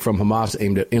viciousness coming from Hamas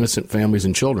aimed at innocent families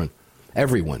and children.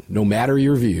 Everyone, no matter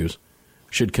your views,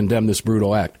 should condemn this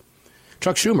brutal act.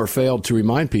 Chuck Schumer failed to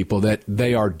remind people that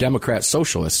they are Democrat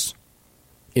socialists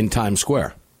in Times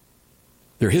Square.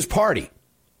 They're his party.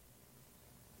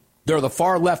 They're the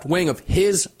far left wing of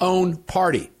his own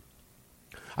party.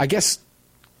 I guess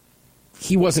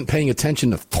he wasn't paying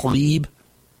attention to Tlaib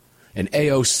and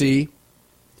AOC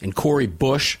and Cory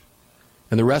Bush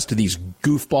and the rest of these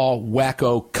goofball,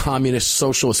 wacko, communist,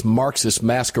 socialist, Marxists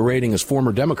masquerading as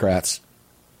former Democrats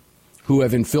who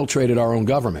have infiltrated our own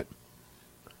government,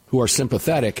 who are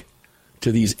sympathetic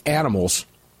to these animals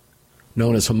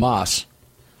known as Hamas,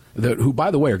 who,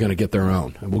 by the way, are going to get their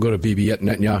own. And we'll go to Bibi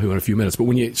Netanyahu in a few minutes. But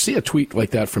when you see a tweet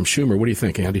like that from Schumer, what do you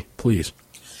think, Andy? Please.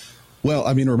 Well,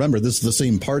 I mean, remember, this is the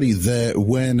same party that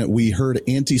when we heard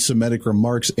anti-Semitic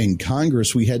remarks in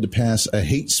Congress, we had to pass a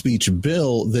hate speech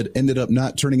bill that ended up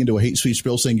not turning into a hate speech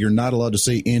bill saying you're not allowed to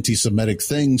say anti-Semitic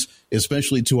things,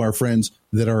 especially to our friends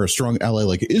that are a strong ally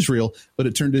like Israel. But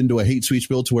it turned into a hate speech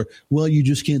bill to where, well, you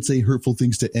just can't say hurtful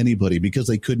things to anybody because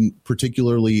they couldn't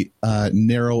particularly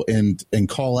narrow and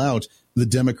call out the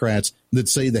Democrats that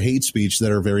say the hate speech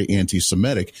that are very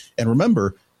anti-Semitic. And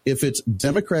remember, if it's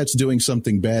Democrats doing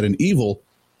something bad and evil,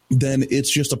 then it's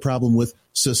just a problem with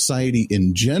society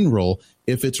in general.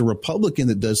 If it's a Republican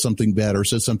that does something bad or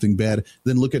says something bad,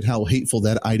 then look at how hateful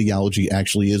that ideology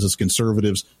actually is as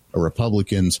conservatives or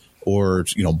Republicans or,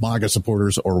 MAGA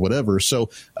supporters or whatever.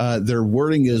 So their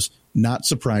wording is not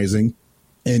surprising.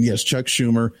 And yes, Chuck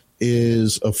Schumer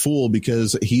is a fool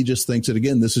because he just thinks that,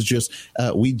 again, this is just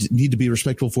we need to be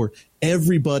respectful for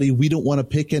everybody. We don't want to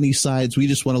pick any sides. We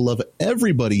just want to love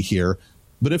everybody here.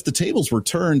 But if the tables were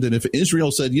turned and if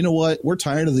Israel said, you know what, we're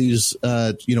tired of these,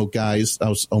 guys, I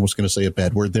was almost going to say a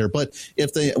bad word there, but if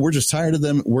we're just tired of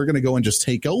them, we're going to go and just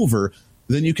take over,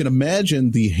 then you can imagine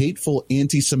the hateful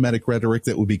anti-Semitic rhetoric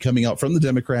that would be coming out from the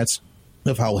Democrats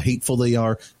of how hateful they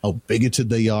are, how bigoted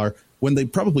they are, when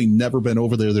they've probably never been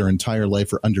over there their entire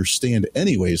life or understand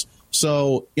anyways.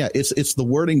 So, yeah, it's the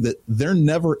wording that they're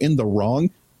never in the wrong.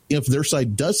 If their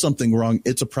side does something wrong,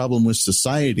 it's a problem with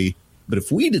society. But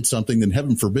if we did something, then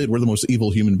heaven forbid, we're the most evil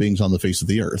human beings on the face of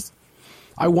the earth.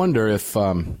 I wonder if,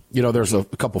 there's a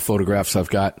couple photographs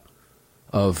I've got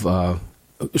of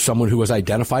someone who was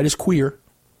identified as queer.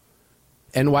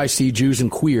 NYC Jews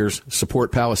and queers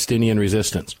support Palestinian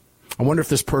resistance. I wonder if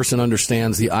this person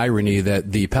understands the irony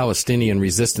that the Palestinian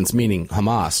resistance, meaning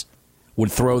Hamas,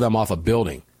 would throw them off a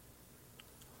building.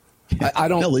 I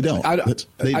don't. No, they don't.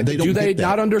 They don't. Do they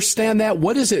not understand that?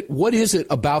 What is it? What is it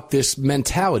about this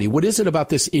mentality? What is it about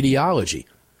this ideology?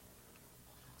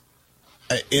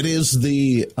 It is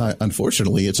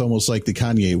unfortunately, it's almost like the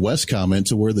Kanye West comment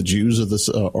to where the Jews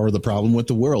are the problem with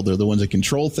the world. They're the ones that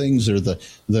control things. They're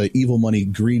the evil, money,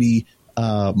 greedy,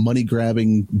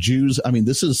 money-grabbing Jews. I mean,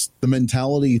 this is the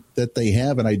mentality that they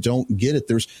have, and I don't get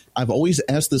it. I've always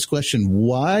asked this question,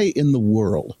 why in the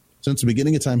world, since the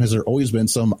beginning of time, has there always been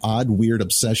some odd, weird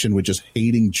obsession with just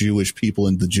hating Jewish people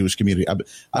in the Jewish community?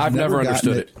 I've never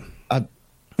understood it.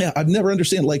 I've never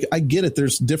understand. Like, I get it.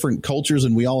 There's different cultures,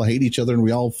 and we all hate each other, and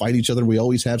we all fight each other, and we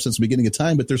always have since the beginning of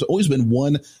time. But there's always been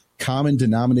one common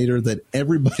denominator that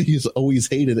everybody's always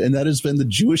hated, and that has been the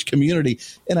Jewish community.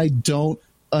 And I don't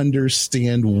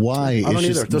understand why. I don't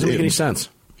either. It doesn't make any sense.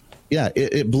 Yeah,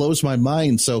 it blows my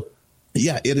mind. So,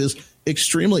 yeah, it is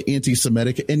extremely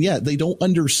anti-Semitic, and yeah, they don't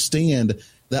understand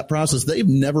that process. They've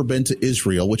never been to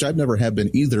Israel, which I've never have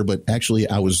been either, but actually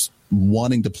I was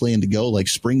wanting to plan to go like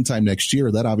springtime next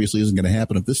year. That obviously isn't going to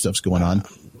happen if this stuff's going on.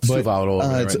 It's too volatile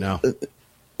right now.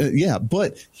 Yeah,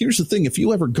 but here's the thing. If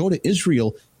you ever go to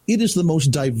Israel, it is the most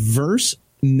diverse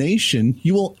nation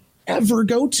you will ever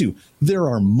go to. There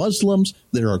are Muslims,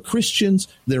 there are Christians,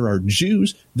 there are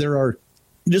Jews, there are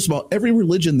just about every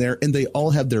religion there, and they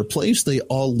all have their place. They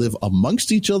all live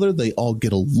amongst each other. They all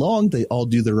get along. They all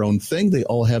do their own thing. They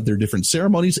all have their different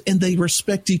ceremonies, and they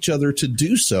respect each other to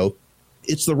do so.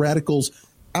 It's the radicals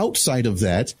outside of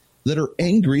that that are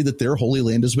angry that their holy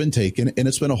land has been taken, and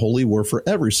it's been a holy war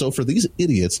forever. So for these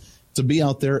idiots to be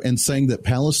out there and saying that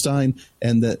Palestine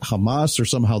and that Hamas are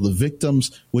somehow the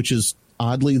victims, which is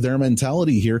oddly their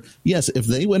mentality here. Yes, if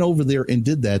they went over there and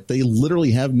did that, they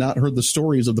literally have not heard the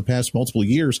stories of the past multiple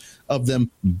years of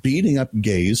them beating up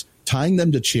gays, tying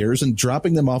them to chairs, and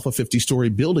dropping them off of 50-story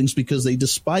buildings because they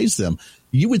despise them.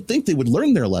 You would think they would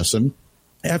learn their lesson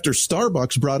after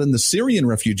Starbucks brought in the Syrian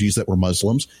refugees that were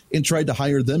Muslims and tried to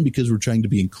hire them because we're trying to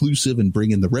be inclusive and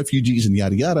bring in the refugees and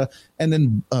yada, yada. And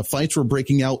then fights were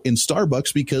breaking out in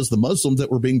Starbucks because the Muslims that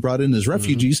were being brought in as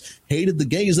refugees hated the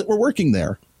gays that were working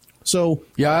there. So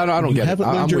yeah, I don't get it. You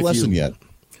haven't learned your lesson yet.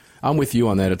 I'm with you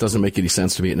on that. It doesn't make any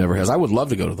sense to me. It never has. I would love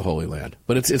to go to the Holy Land,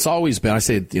 but it's always been, I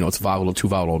say, it's volatile, too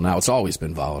volatile now. It's always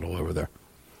been volatile over there.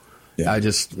 Yeah.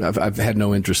 I've had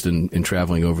no interest in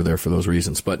traveling over there for those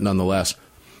reasons, but nonetheless,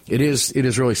 it is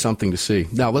really something to see.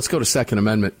 Now, let's go to Second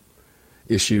Amendment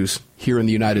issues. Here in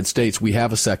the United States, we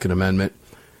have a Second Amendment.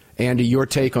 Andy, your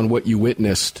take on what you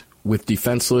witnessed with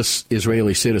defenseless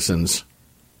Israeli citizens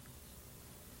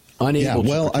unable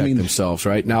to protect themselves,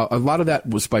 right? Now, a lot of that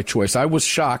was by choice. I was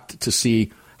shocked to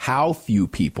see how few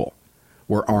people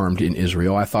were armed in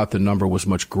Israel. I thought the number was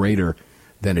much greater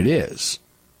than it is.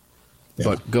 Yeah.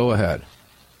 But go ahead.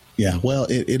 Yeah, well,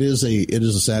 it is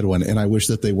a sad one, and I wish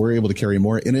that they were able to carry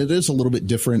more. And it is a little bit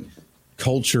different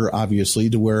culture,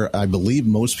 obviously, to where I believe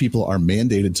most people are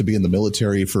mandated to be in the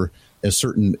military for a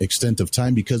certain extent of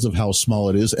time because of how small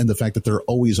it is and the fact that they're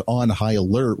always on high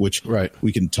alert, which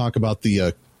we can talk about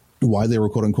the why they were,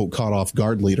 quote unquote, caught off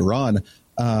guard later on,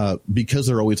 because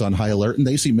they're always on high alert and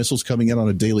they see missiles coming in on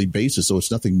a daily basis. So it's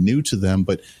nothing new to them.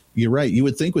 But you're right. You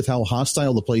would think with how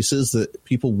hostile the place is that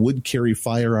people would carry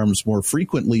firearms more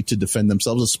frequently to defend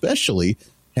themselves, especially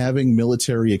having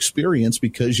military experience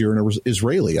because you're an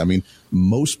Israeli. I mean,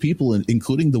 most people,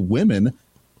 including the women,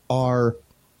 are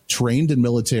trained in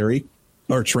military,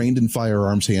 are trained in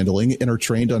firearms handling, and are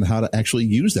trained on how to actually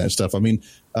use that stuff. I mean,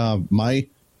 my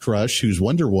crush, who's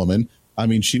Wonder Woman, I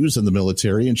mean, she was in the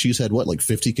military, and she's had,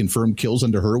 50 confirmed kills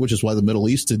under her, which is why the Middle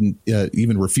East didn't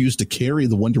even refuse to carry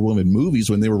the Wonder Woman movies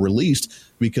when they were released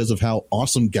because of how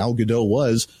awesome Gal Gadot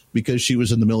was, because she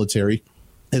was in the military,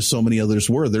 as so many others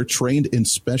were. They're trained in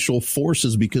special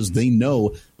forces because they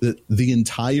know that the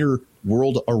entire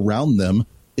world around them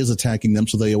is attacking them,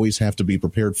 so they always have to be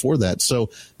prepared for that. So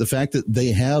the fact that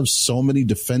they have so many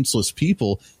defenseless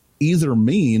people either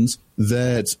means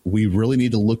that we really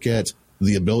need to look at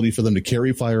the ability for them to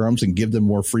carry firearms and give them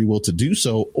more free will to do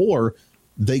so, or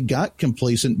they got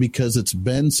complacent because it's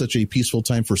been such a peaceful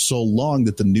time for so long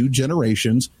that the new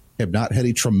generations have not had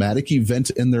a traumatic event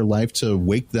in their life to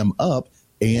wake them up,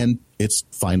 and it's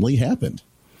finally happened.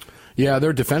 Yeah,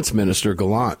 their defense minister,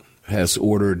 Gallant, has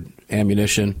ordered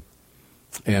ammunition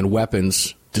and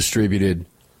weapons distributed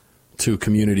to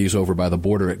communities over by the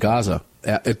border at Gaza.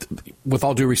 With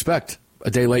all due respect, a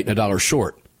day late and a dollar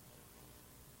short.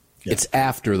 Yeah. It's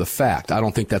after the fact. I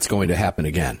don't think that's going to happen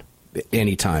again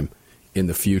anytime in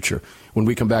the future. When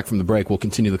we come back from the break, we'll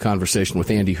continue the conversation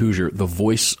with Andy Hooser, the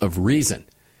voice of reason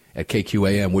at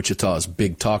KQAM, Wichita's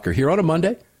Big Talker, here on a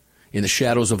Monday in the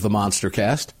shadows of the Monster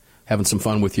Cast. Having some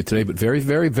fun with you today, but very,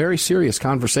 very, very serious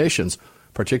conversations,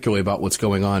 particularly about what's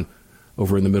going on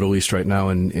over in the Middle East right now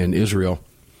in Israel,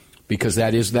 because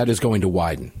that is going to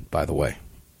widen, by the way.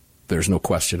 There's no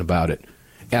question about it.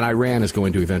 And Iran is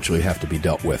going to eventually have to be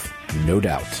dealt with, no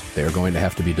doubt. They're going to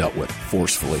have to be dealt with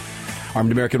forcefully.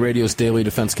 Armed American Radio's Daily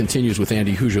Defense continues with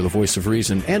Andy Hooser, the voice of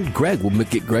reason, and Greg. We'll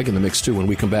get Greg in the mix, too, when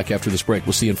we come back after this break.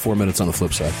 We'll see you in 4 minutes on the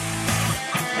flip side.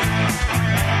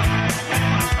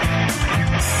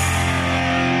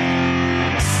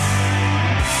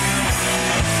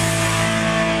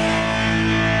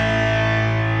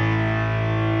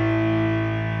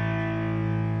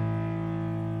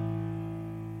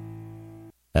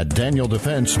 At Daniel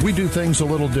Defense, we do things a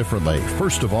little differently.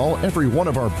 First of all, every one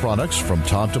of our products, from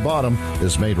top to bottom,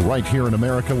 is made right here in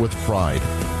America with pride.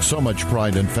 So much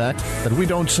pride, in fact, that we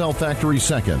don't sell factory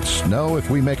seconds. No, if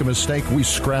we make a mistake, we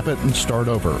scrap it and start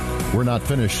over. We're not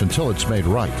finished until it's made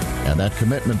right. And that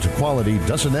commitment to quality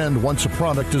doesn't end once a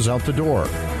product is out the door.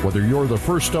 Whether you're the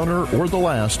first owner or the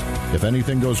last, if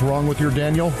anything goes wrong with your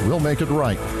Daniel, we'll make it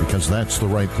right, because that's the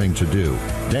right thing to do.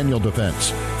 Daniel Defense.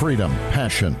 Freedom,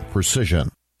 passion, precision.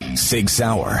 Sig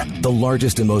Sauer, the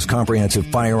largest and most comprehensive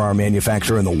firearm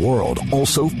manufacturer in the world,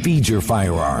 also feeds your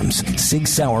firearms. Sig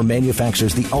Sauer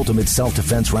manufactures the ultimate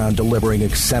self-defense round, delivering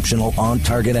exceptional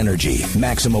on-target energy,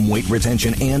 maximum weight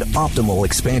retention, and optimal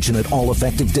expansion at all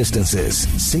effective distances.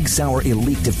 Sig Sauer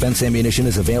Elite Defense ammunition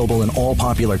is available in all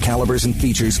popular calibers and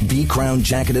features V-Crown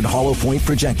jacketed hollow point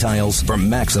projectiles for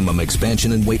maximum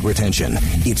expansion and weight retention.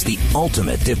 It's the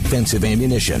ultimate defensive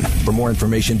ammunition. For more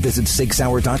information, visit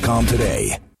SigSauer.com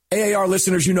today. AAR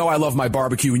listeners, you know I love my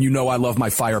barbecue and you know I love my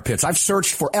fire pits. I've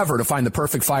searched forever to find the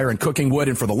perfect fire and cooking wood,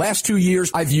 and for the last 2 years,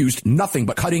 I've used nothing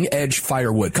but cutting-edge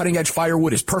firewood. Cutting-edge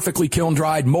firewood is perfectly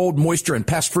kiln-dried, mold, moisture, and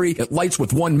pest-free. It lights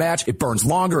with one match. It burns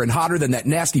longer and hotter than that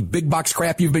nasty big-box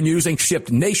crap you've been using.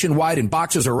 Shipped nationwide in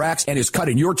boxes or racks, and is cut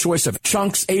in your choice of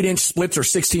chunks, 8-inch splits, or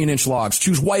 16-inch logs.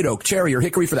 Choose white oak, cherry, or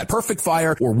hickory for that perfect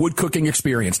fire or wood cooking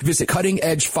experience. Visit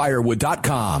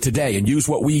cuttingedgefirewood.com today and use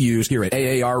what we use here at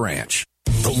AAR Ranch.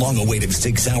 The long-awaited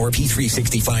Sig Sauer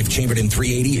P365 chambered in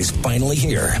 .380 is finally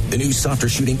here. The new softer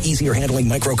shooting, easier handling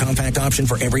micro-compact option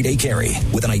for everyday carry.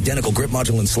 With an identical grip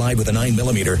module and slide with a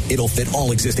 9mm, it'll fit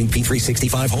all existing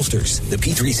P365 holsters. The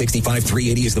P365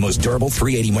 .380 is the most durable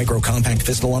 .380 micro-compact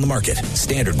pistol on the market.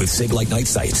 Standard with SIG-like night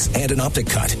sights and an optic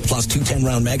cut, plus 2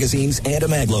 10-round magazines and a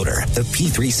mag loader. The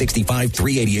P365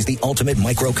 .380 is the ultimate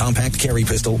micro-compact carry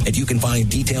pistol, and you can find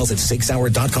details at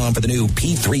SigSauer.com for the new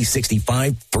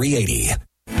P365 .380.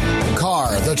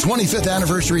 Car, the 25th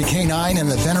anniversary K9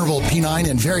 and the venerable P9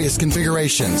 in various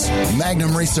configurations.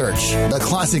 Magnum Research, the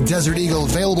classic Desert Eagle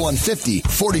available in 50,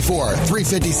 44,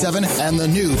 357, and the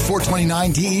new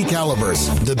 429 DE calibers.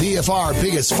 The BFR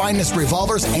biggest, finest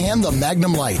revolvers, and the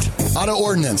Magnum Light. Auto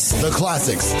Ordnance, the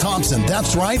classics. Thompson,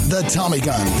 that's right, the Tommy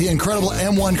gun, the incredible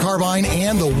M1 carbine,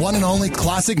 and the one and only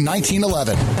classic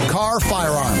 1911. Car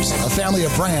Firearms, a family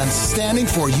of brands standing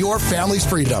for your family's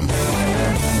freedom.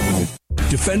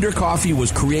 Defender Coffee was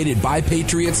created by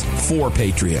patriots for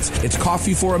patriots. It's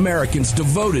coffee for Americans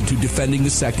devoted to defending the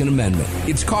Second Amendment.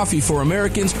 It's coffee for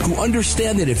Americans who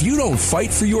understand that if you don't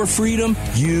fight for your freedom,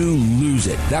 you lose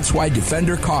it. That's why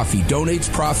Defender Coffee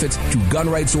donates profits to gun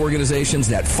rights organizations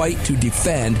that fight to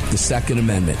defend the Second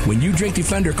Amendment. When you drink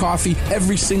Defender Coffee,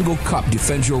 every single cup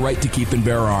defends your right to keep and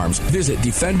bear arms. Visit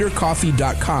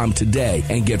DefenderCoffee.com today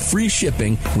and get free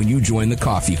shipping when you join the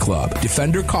coffee club.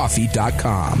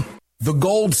 DefenderCoffee.com. The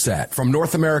Gold Set from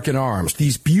North American Arms.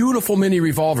 These beautiful mini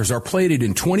revolvers are plated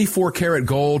in 24 karat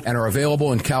gold and are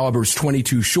available in calibers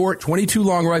 22 short, 22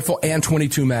 long rifle, and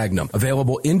 22 magnum.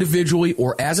 Available individually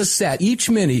or as a set,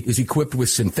 each mini is equipped with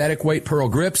synthetic white pearl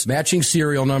grips, matching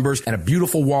serial numbers, and a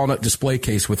beautiful walnut display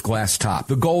case with glass top.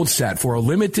 The Gold Set for a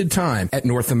limited time at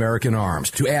North American Arms.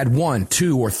 To add 1,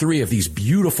 2, or 3 of these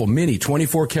beautiful mini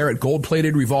 24 karat gold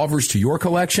plated revolvers to your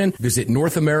collection, visit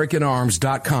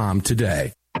NorthAmericanArms.com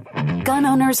today. Gun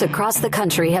owners across the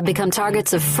country have become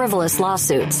targets of frivolous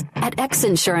lawsuits. At X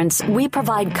Insurance, we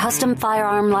provide custom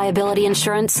firearm liability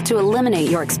insurance to eliminate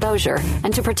your exposure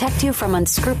and to protect you from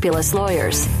unscrupulous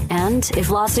lawyers. And if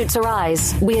lawsuits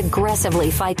arise, we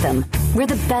aggressively fight them. We're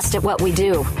the best at what we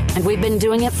do, and we've been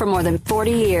doing it for more than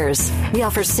 40 years. We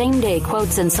offer same-day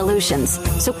quotes and solutions.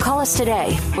 So call us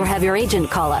today or have your agent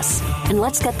call us, and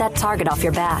let's get that target off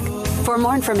your back. For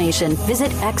more information,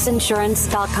 visit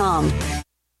xinsurance.com.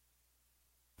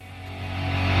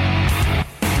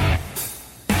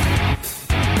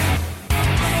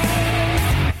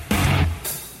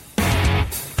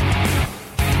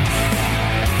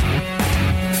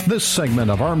 This segment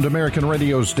of Armed American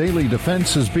Radio's Daily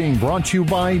Defense is being brought to you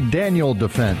by Daniel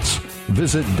Defense.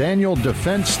 Visit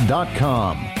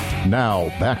DanielDefense.com. Now,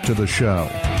 back to the show.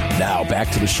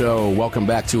 Welcome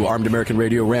back to Armed American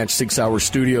Radio Ranch 6 Hour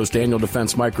Studios. Daniel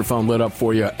Defense microphone lit up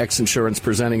for you. X Insurance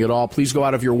presenting it all. Please go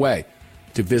out of your way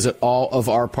to visit all of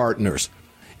our partners.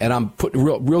 And I'm putting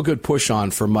real good push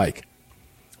on for Mike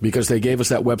because they gave us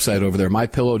that website over there,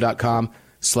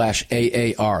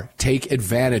 mypillow.com/AAR. Take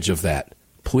advantage of that.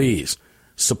 Please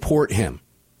support him.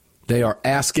 They are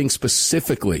asking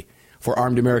specifically for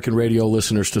Armed American Radio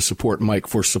listeners to support Mike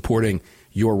for supporting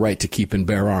your right to keep and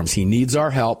bear arms. He needs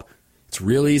our help. It's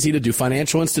real easy to do.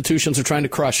 Financial institutions are trying to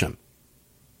crush him.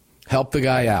 Help the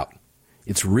guy out.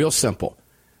 It's real simple.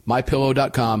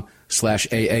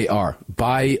 mypillow.com/AAR.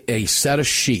 Buy a set of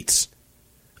sheets,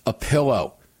 a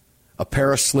pillow, a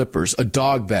pair of slippers, a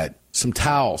dog bed, some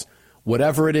towels,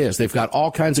 whatever it is. They've got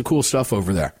all kinds of cool stuff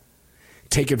over there.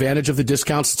 Take advantage of the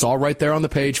discounts. It's all right there on the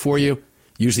page for you.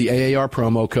 Use the AAR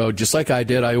promo code, just like I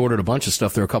did. I ordered a bunch of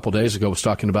stuff there a couple days ago. I was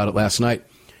talking about it last night.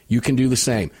 You can do the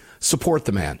same. Support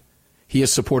the man. He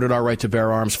has supported our right to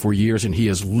bear arms for years, and he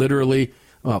is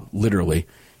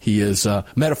he is,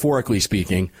 metaphorically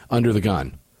speaking, under the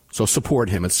gun So support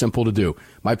him. It's simple to do.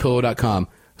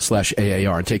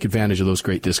 MyPillow.com/AAR and take advantage of those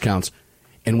great discounts.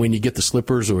 And when you get the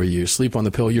slippers or you sleep on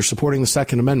the pillow, you're supporting the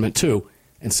Second Amendment, too,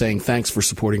 and saying thanks for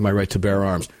supporting my right to bear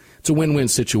arms. It's a win-win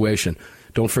situation.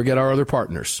 Don't forget our other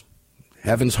partners.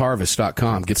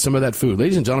 HeavensHarvest.com. Get some of that food.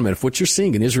 Ladies and gentlemen, if what you're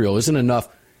seeing in Israel isn't enough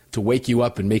to wake you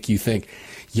up and make you think,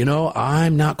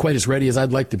 I'm not quite as ready as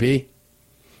I'd like to be,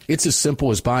 it's as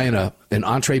simple as buying an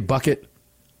entree bucket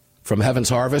from Heaven's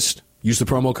Harvest. Use the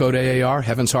promo code AAR,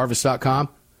 HeavensHarvest.com.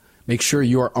 Make sure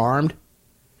you're armed.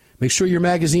 Make sure your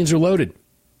magazines are loaded.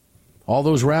 All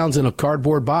those rounds in a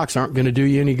cardboard box aren't going to do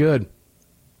you any good.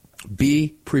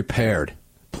 Be prepared,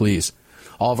 please.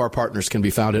 All of our partners can be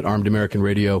found at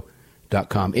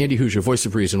armedamericanradio.com. Andy Hooser, Voice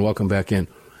of Reason, welcome back in.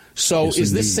 So yes,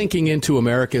 is this sinking into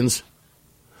Americans?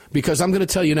 Because I'm going to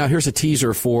tell you now, here's a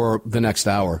teaser for the next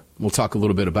hour. We'll talk a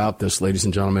little bit about this, ladies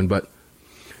and gentlemen, but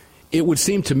it would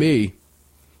seem to me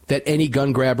that any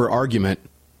gun grabber argument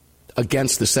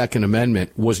against the Second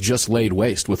Amendment was just laid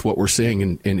waste with what we're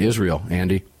seeing in Israel,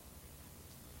 Andy.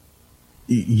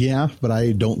 Yeah, but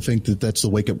I don't think that that's the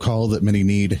wake-up call that many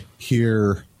need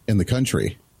here in the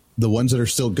country. The ones that are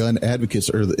still gun advocates,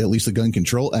 or at least the gun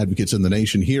control advocates in the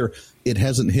nation here, it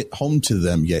hasn't hit home to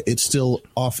them yet. It's still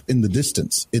off in the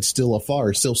distance. It's still afar.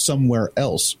 It's still somewhere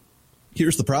else.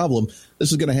 Here's the problem.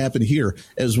 This is going to happen here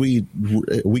as we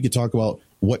could talk about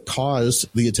what caused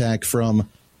the attack from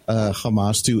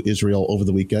Hamas to Israel over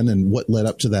the weekend and what led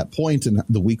up to that point and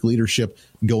the weak leadership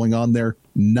going on there,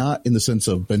 not in the sense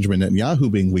of Benjamin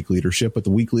Netanyahu being weak leadership, but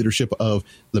the weak leadership of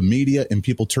the media and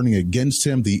people turning against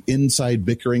him, the inside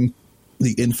bickering,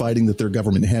 the infighting that their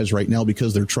government has right now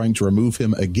because they're trying to remove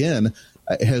him again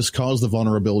has caused the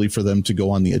vulnerability for them to go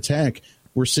on the attack.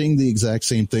 We're seeing the exact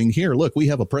same thing here. Look, we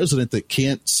have a president that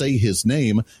can't say his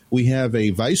name. We have a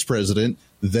vice president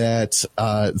that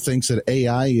thinks that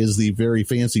AI is the very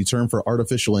fancy term for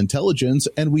artificial intelligence,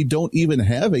 and we don't even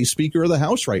have a Speaker of the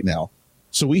House right now.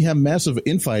 So we have massive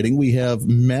infighting. We have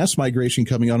mass migration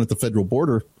coming on at the federal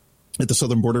border, at the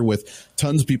southern border, with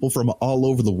tons of people from all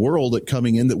over the world that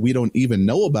coming in that we don't even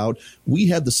know about. We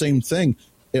have the same thing.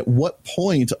 At what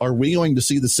point are we going to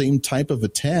see the same type of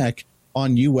attack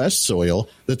on U.S. soil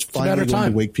that's finally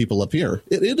going to wake people up here?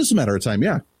 It is a matter of time,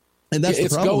 yeah. And that's the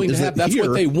problem. Going to happen. That's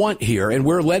what they want here, and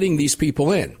we're letting these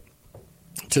people in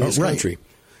to this country.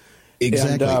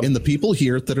 Exactly. And the people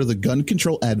here that are the gun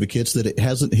control advocates, that it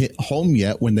hasn't hit home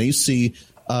yet, when they see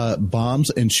bombs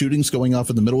and shootings going off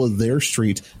in the middle of their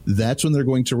street, that's when they're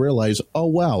going to realize, oh,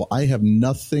 wow, I have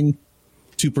nothing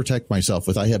to protect myself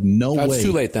with. I have no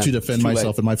way to defend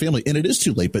myself and my family. And it is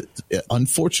too late. But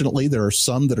unfortunately, there are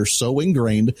some that are so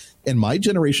ingrained, in my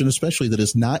generation especially, that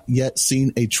has not yet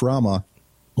seen a trauma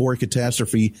or a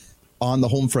catastrophe on the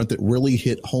home front that really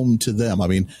hit home to them. I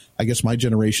mean, I guess my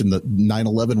generation, the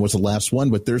 9/11 was the last one,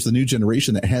 but there's the new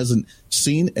generation that hasn't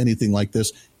seen anything like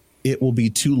this. It will be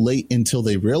too late until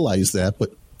they realize that.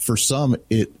 But for some,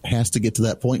 it has to get to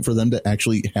that point for them to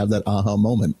actually have that aha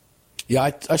moment.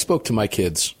 Yeah, I spoke to my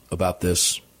kids about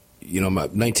this. My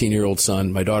 19-year-old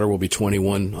son, my daughter will be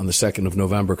 21 on the 2nd of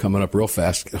November, coming up real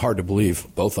fast. Hard to believe,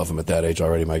 both of them at that age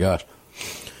already, my gosh.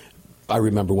 I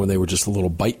remember when they were just a little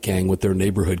bike gang with their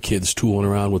neighborhood kids tooling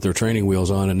around with their training wheels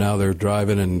on, and now they're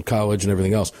driving in college and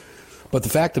everything else. But the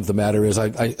fact of the matter is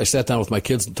I sat down with my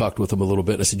kids and talked with them a little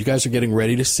bit. I said, you guys are getting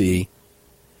ready to see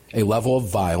a level of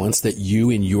violence that you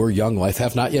in your young life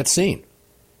have not yet seen.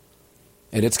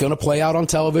 And it's going to play out on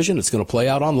television. It's going to play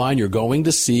out online. You're going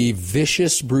to see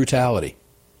vicious brutality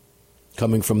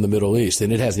coming from the Middle East.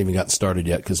 And it hasn't even gotten started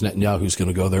yet, because Netanyahu's going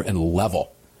to go there and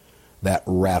level that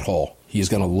rat hole. He's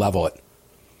going to level it.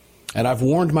 And I've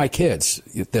warned my kids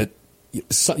that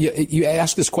you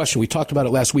asked this question. We talked about it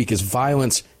last week. Is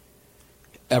violence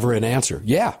ever an answer?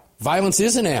 Yeah, violence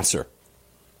is an answer.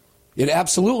 It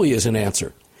absolutely is an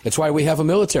answer. It's why we have a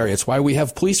military. It's why we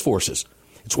have police forces.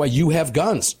 It's why you have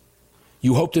guns.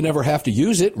 You hope to never have to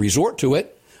use it, resort to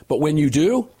it. But when you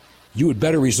do, you would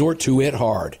better resort to it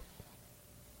hard,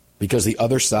 because the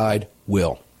other side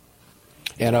will.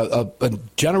 And a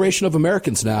generation of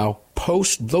Americans now,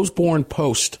 those born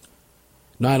post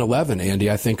 9/11,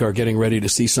 Andy, I think are getting ready to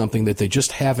see something that they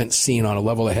just haven't seen on a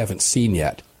level they haven't seen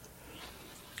yet.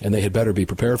 And they had better be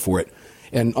prepared for it.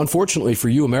 And unfortunately for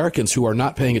you Americans who are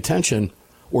not paying attention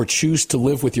or choose to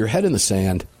live with your head in the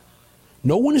sand,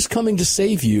 no one is coming to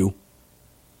save you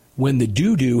when the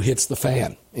doo-doo hits the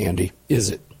fan, Andy, is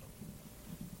it?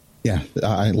 Yeah,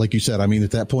 like you said, I mean,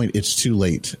 at that point, it's too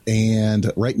late.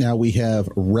 And right now we have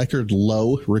record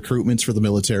low recruitments for the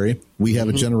military. We have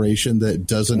a generation that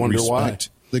doesn't respect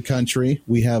the country.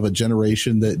 We have a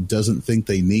generation that doesn't think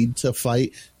they need to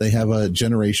fight. They have a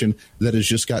generation that has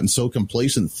just gotten so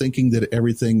complacent, thinking that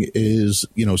everything is,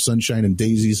 sunshine and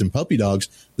daisies and puppy dogs,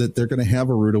 that they're going to have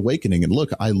a rude awakening. And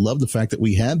look, I love the fact that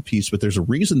we had peace, but there's a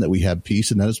reason that we have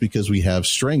peace, and that is because we have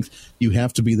strength. You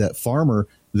have to be that farmer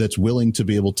that's willing to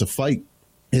be able to fight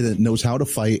and that knows how to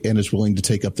fight and is willing to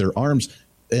take up their arms.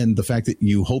 And the fact that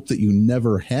you hope that you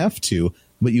never have to,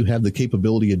 but you have the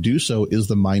capability to do so, is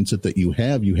the mindset that you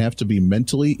have. You have to be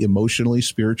mentally, emotionally,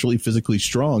 spiritually, physically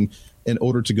strong in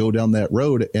order to go down that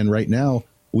road. And right now,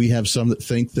 we have some that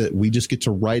think that we just get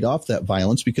to write off that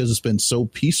violence because it's been so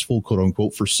peaceful, quote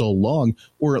unquote, for so long,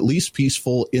 or at least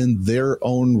peaceful in their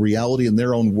own reality, in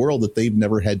their own world, that they've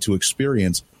never had to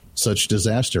experience such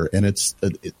disaster. And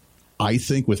I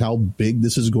think with how big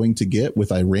this is going to get,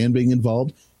 with Iran being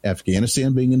involved,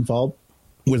 Afghanistan being involved,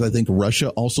 with I think Russia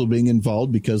also being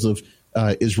involved because of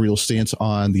Israel's stance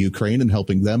on the Ukraine and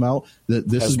helping them out, that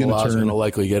this is going to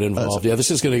likely get involved. This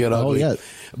is going to get ugly. Oh, yeah.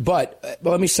 But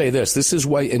let me say this. This is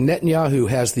why Netanyahu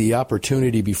has the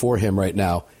opportunity before him right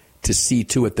now to see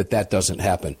to it that doesn't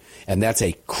happen. And that's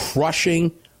a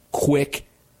crushing, quick,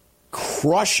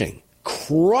 crushing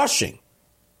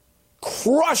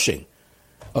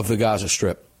of the Gaza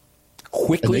Strip.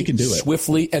 Quickly, and they can do it.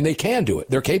 Swiftly, and they can do it.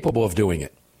 They're capable of doing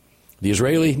it. The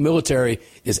Israeli military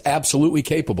is absolutely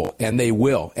capable, and they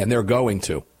will, and they're going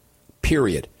to,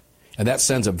 period. And that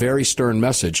sends a very stern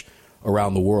message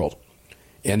around the world.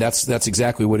 And that's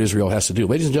exactly what Israel has to do.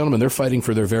 Ladies and gentlemen, they're fighting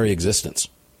for their very existence,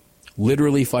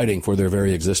 literally fighting for their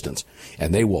very existence.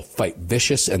 And they will fight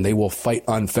vicious, and they will fight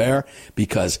unfair,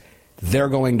 because they're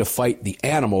going to fight the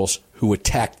animals who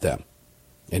attacked them.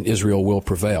 And Israel will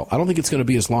prevail. I don't think it's going to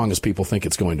be as long as people think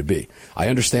it's going to be. I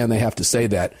understand they have to say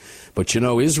that, but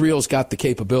Israel's got the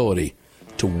capability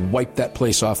to wipe that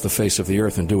place off the face of the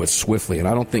earth and do it swiftly. And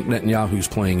I don't think Netanyahu's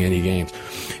playing any games.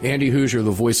 Andy Hooser,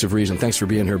 the voice of reason. Thanks for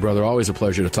being here, brother. Always a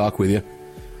pleasure to talk with you.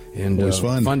 And always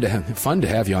fun to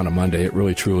have you on a Monday. It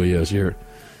really truly is. You're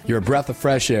a breath of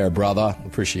fresh air, brother.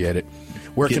 Appreciate it.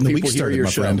 Where can people hear your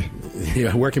show?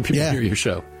 Yeah, where can people hear your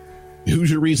show?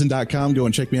 HooserReason.com. Go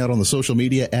and check me out on the social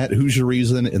media at Hooser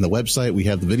Reason. In the website, we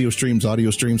have the video streams, audio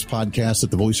streams, podcasts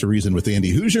at The Voice of Reason with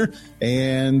Andy Hooser.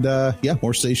 And,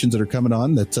 more stations that are coming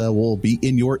on that will be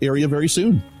in your area very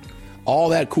soon. All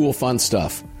that cool, fun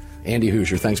stuff. Andy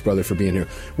Hooser, thanks, brother, for being here.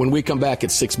 When we come back at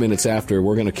 6 minutes after,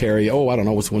 we're going to carry,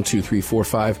 what's 1, 2, 3, 4,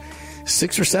 5,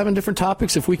 6 or 7 different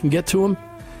topics if we can get to them.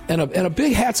 And a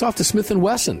big hats off to Smith &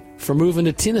 Wesson for moving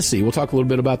to Tennessee. We'll talk a little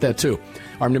bit about that, too.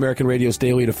 Armed American Radio's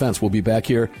Daily Defense. We'll be back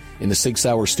here in the Sig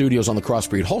Sauer studios on the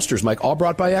Crossbreed Holsters mic, all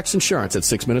brought by X Insurance at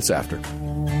 6 minutes after.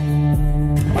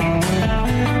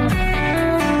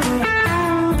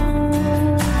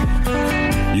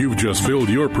 You've just filled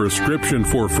your prescription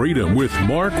for freedom with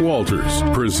Mark Walters,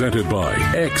 presented by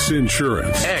X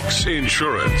Insurance. X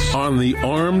Insurance on the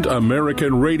Armed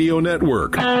American Radio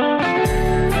Network.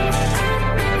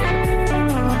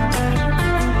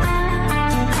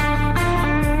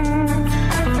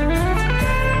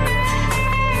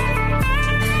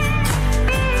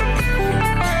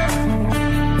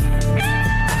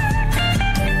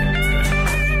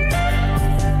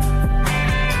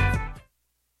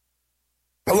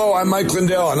 Hello, I'm Mike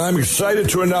Lindell, and I'm excited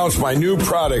to announce my new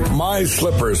product, My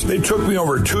Slippers. They took me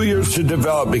over 2 years to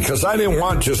develop because I didn't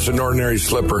want just an ordinary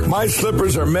slipper. My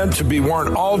slippers are meant to be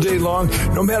worn all day long,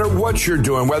 no matter what you're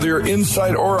doing, whether you're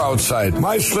inside or outside.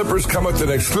 My slippers come with an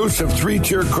exclusive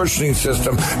 3-tier cushioning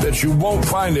system that you won't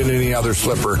find in any other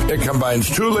slipper. It combines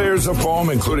 2 layers of foam,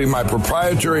 including my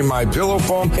proprietary My Pillow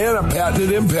foam and a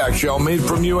patented impact gel made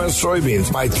from U.S. soybeans.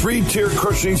 My 3-tier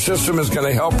cushioning system is going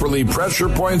to help relieve pressure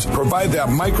points, provide that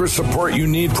micro support you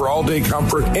need for all-day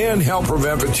comfort, and help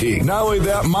prevent fatigue. Not only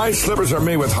that, my slippers are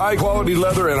made with high-quality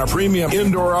leather and a premium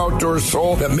indoor-outdoor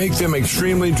sole that make them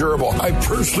extremely durable. I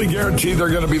personally guarantee they're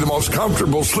going to be the most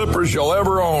comfortable slippers you'll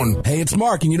ever own. Hey, it's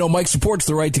Mark, and Mike supports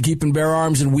the right to keep and bear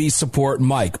arms, and we support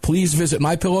Mike. Please visit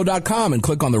MyPillow.com and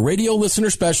click on the radio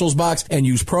listener specials box and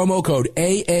use promo code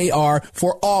AAR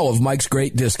for all of Mike's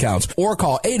great discounts. Or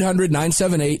call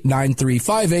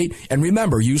 800-978-9358, and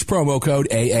remember, use promo code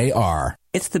AAR.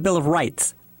 It's the Bill of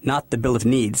Rights, not the Bill of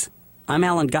Needs. I'm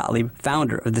Alan Gottlieb,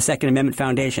 founder of the Second Amendment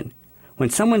Foundation. When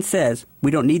someone says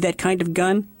we don't need that kind of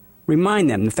gun, remind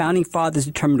them the Founding Fathers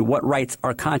determined what rights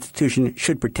our Constitution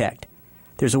should protect.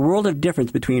 There's a world of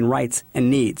difference between rights and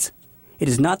needs. It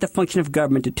is not the function of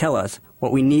government to tell us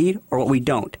what we need or what we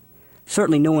don't.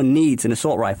 Certainly no one needs an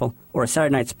assault rifle or a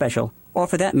Saturday night special, or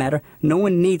for that matter, no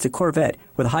one needs a Corvette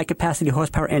with a high-capacity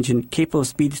horsepower engine capable of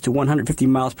speeds to 150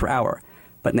 miles per hour.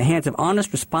 But in the hands of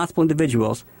honest, responsible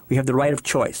individuals, we have the right of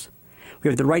choice. We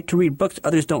have the right to read books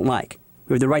others don't like.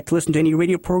 We have the right to listen to any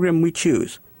radio program we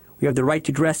choose. We have the right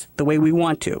to dress the way we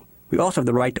want to. We also have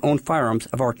the right to own firearms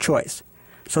of our choice.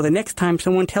 So the next time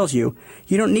someone tells you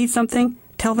you don't need something,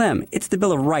 tell them it's the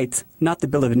Bill of Rights, not the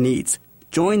Bill of Needs.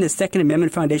 Join the Second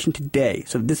Amendment Foundation today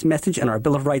so that this message and our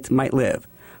Bill of Rights might live.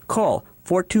 Call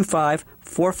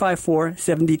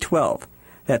 425-454-7012.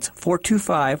 That's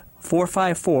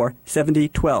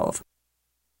 425-454-7012.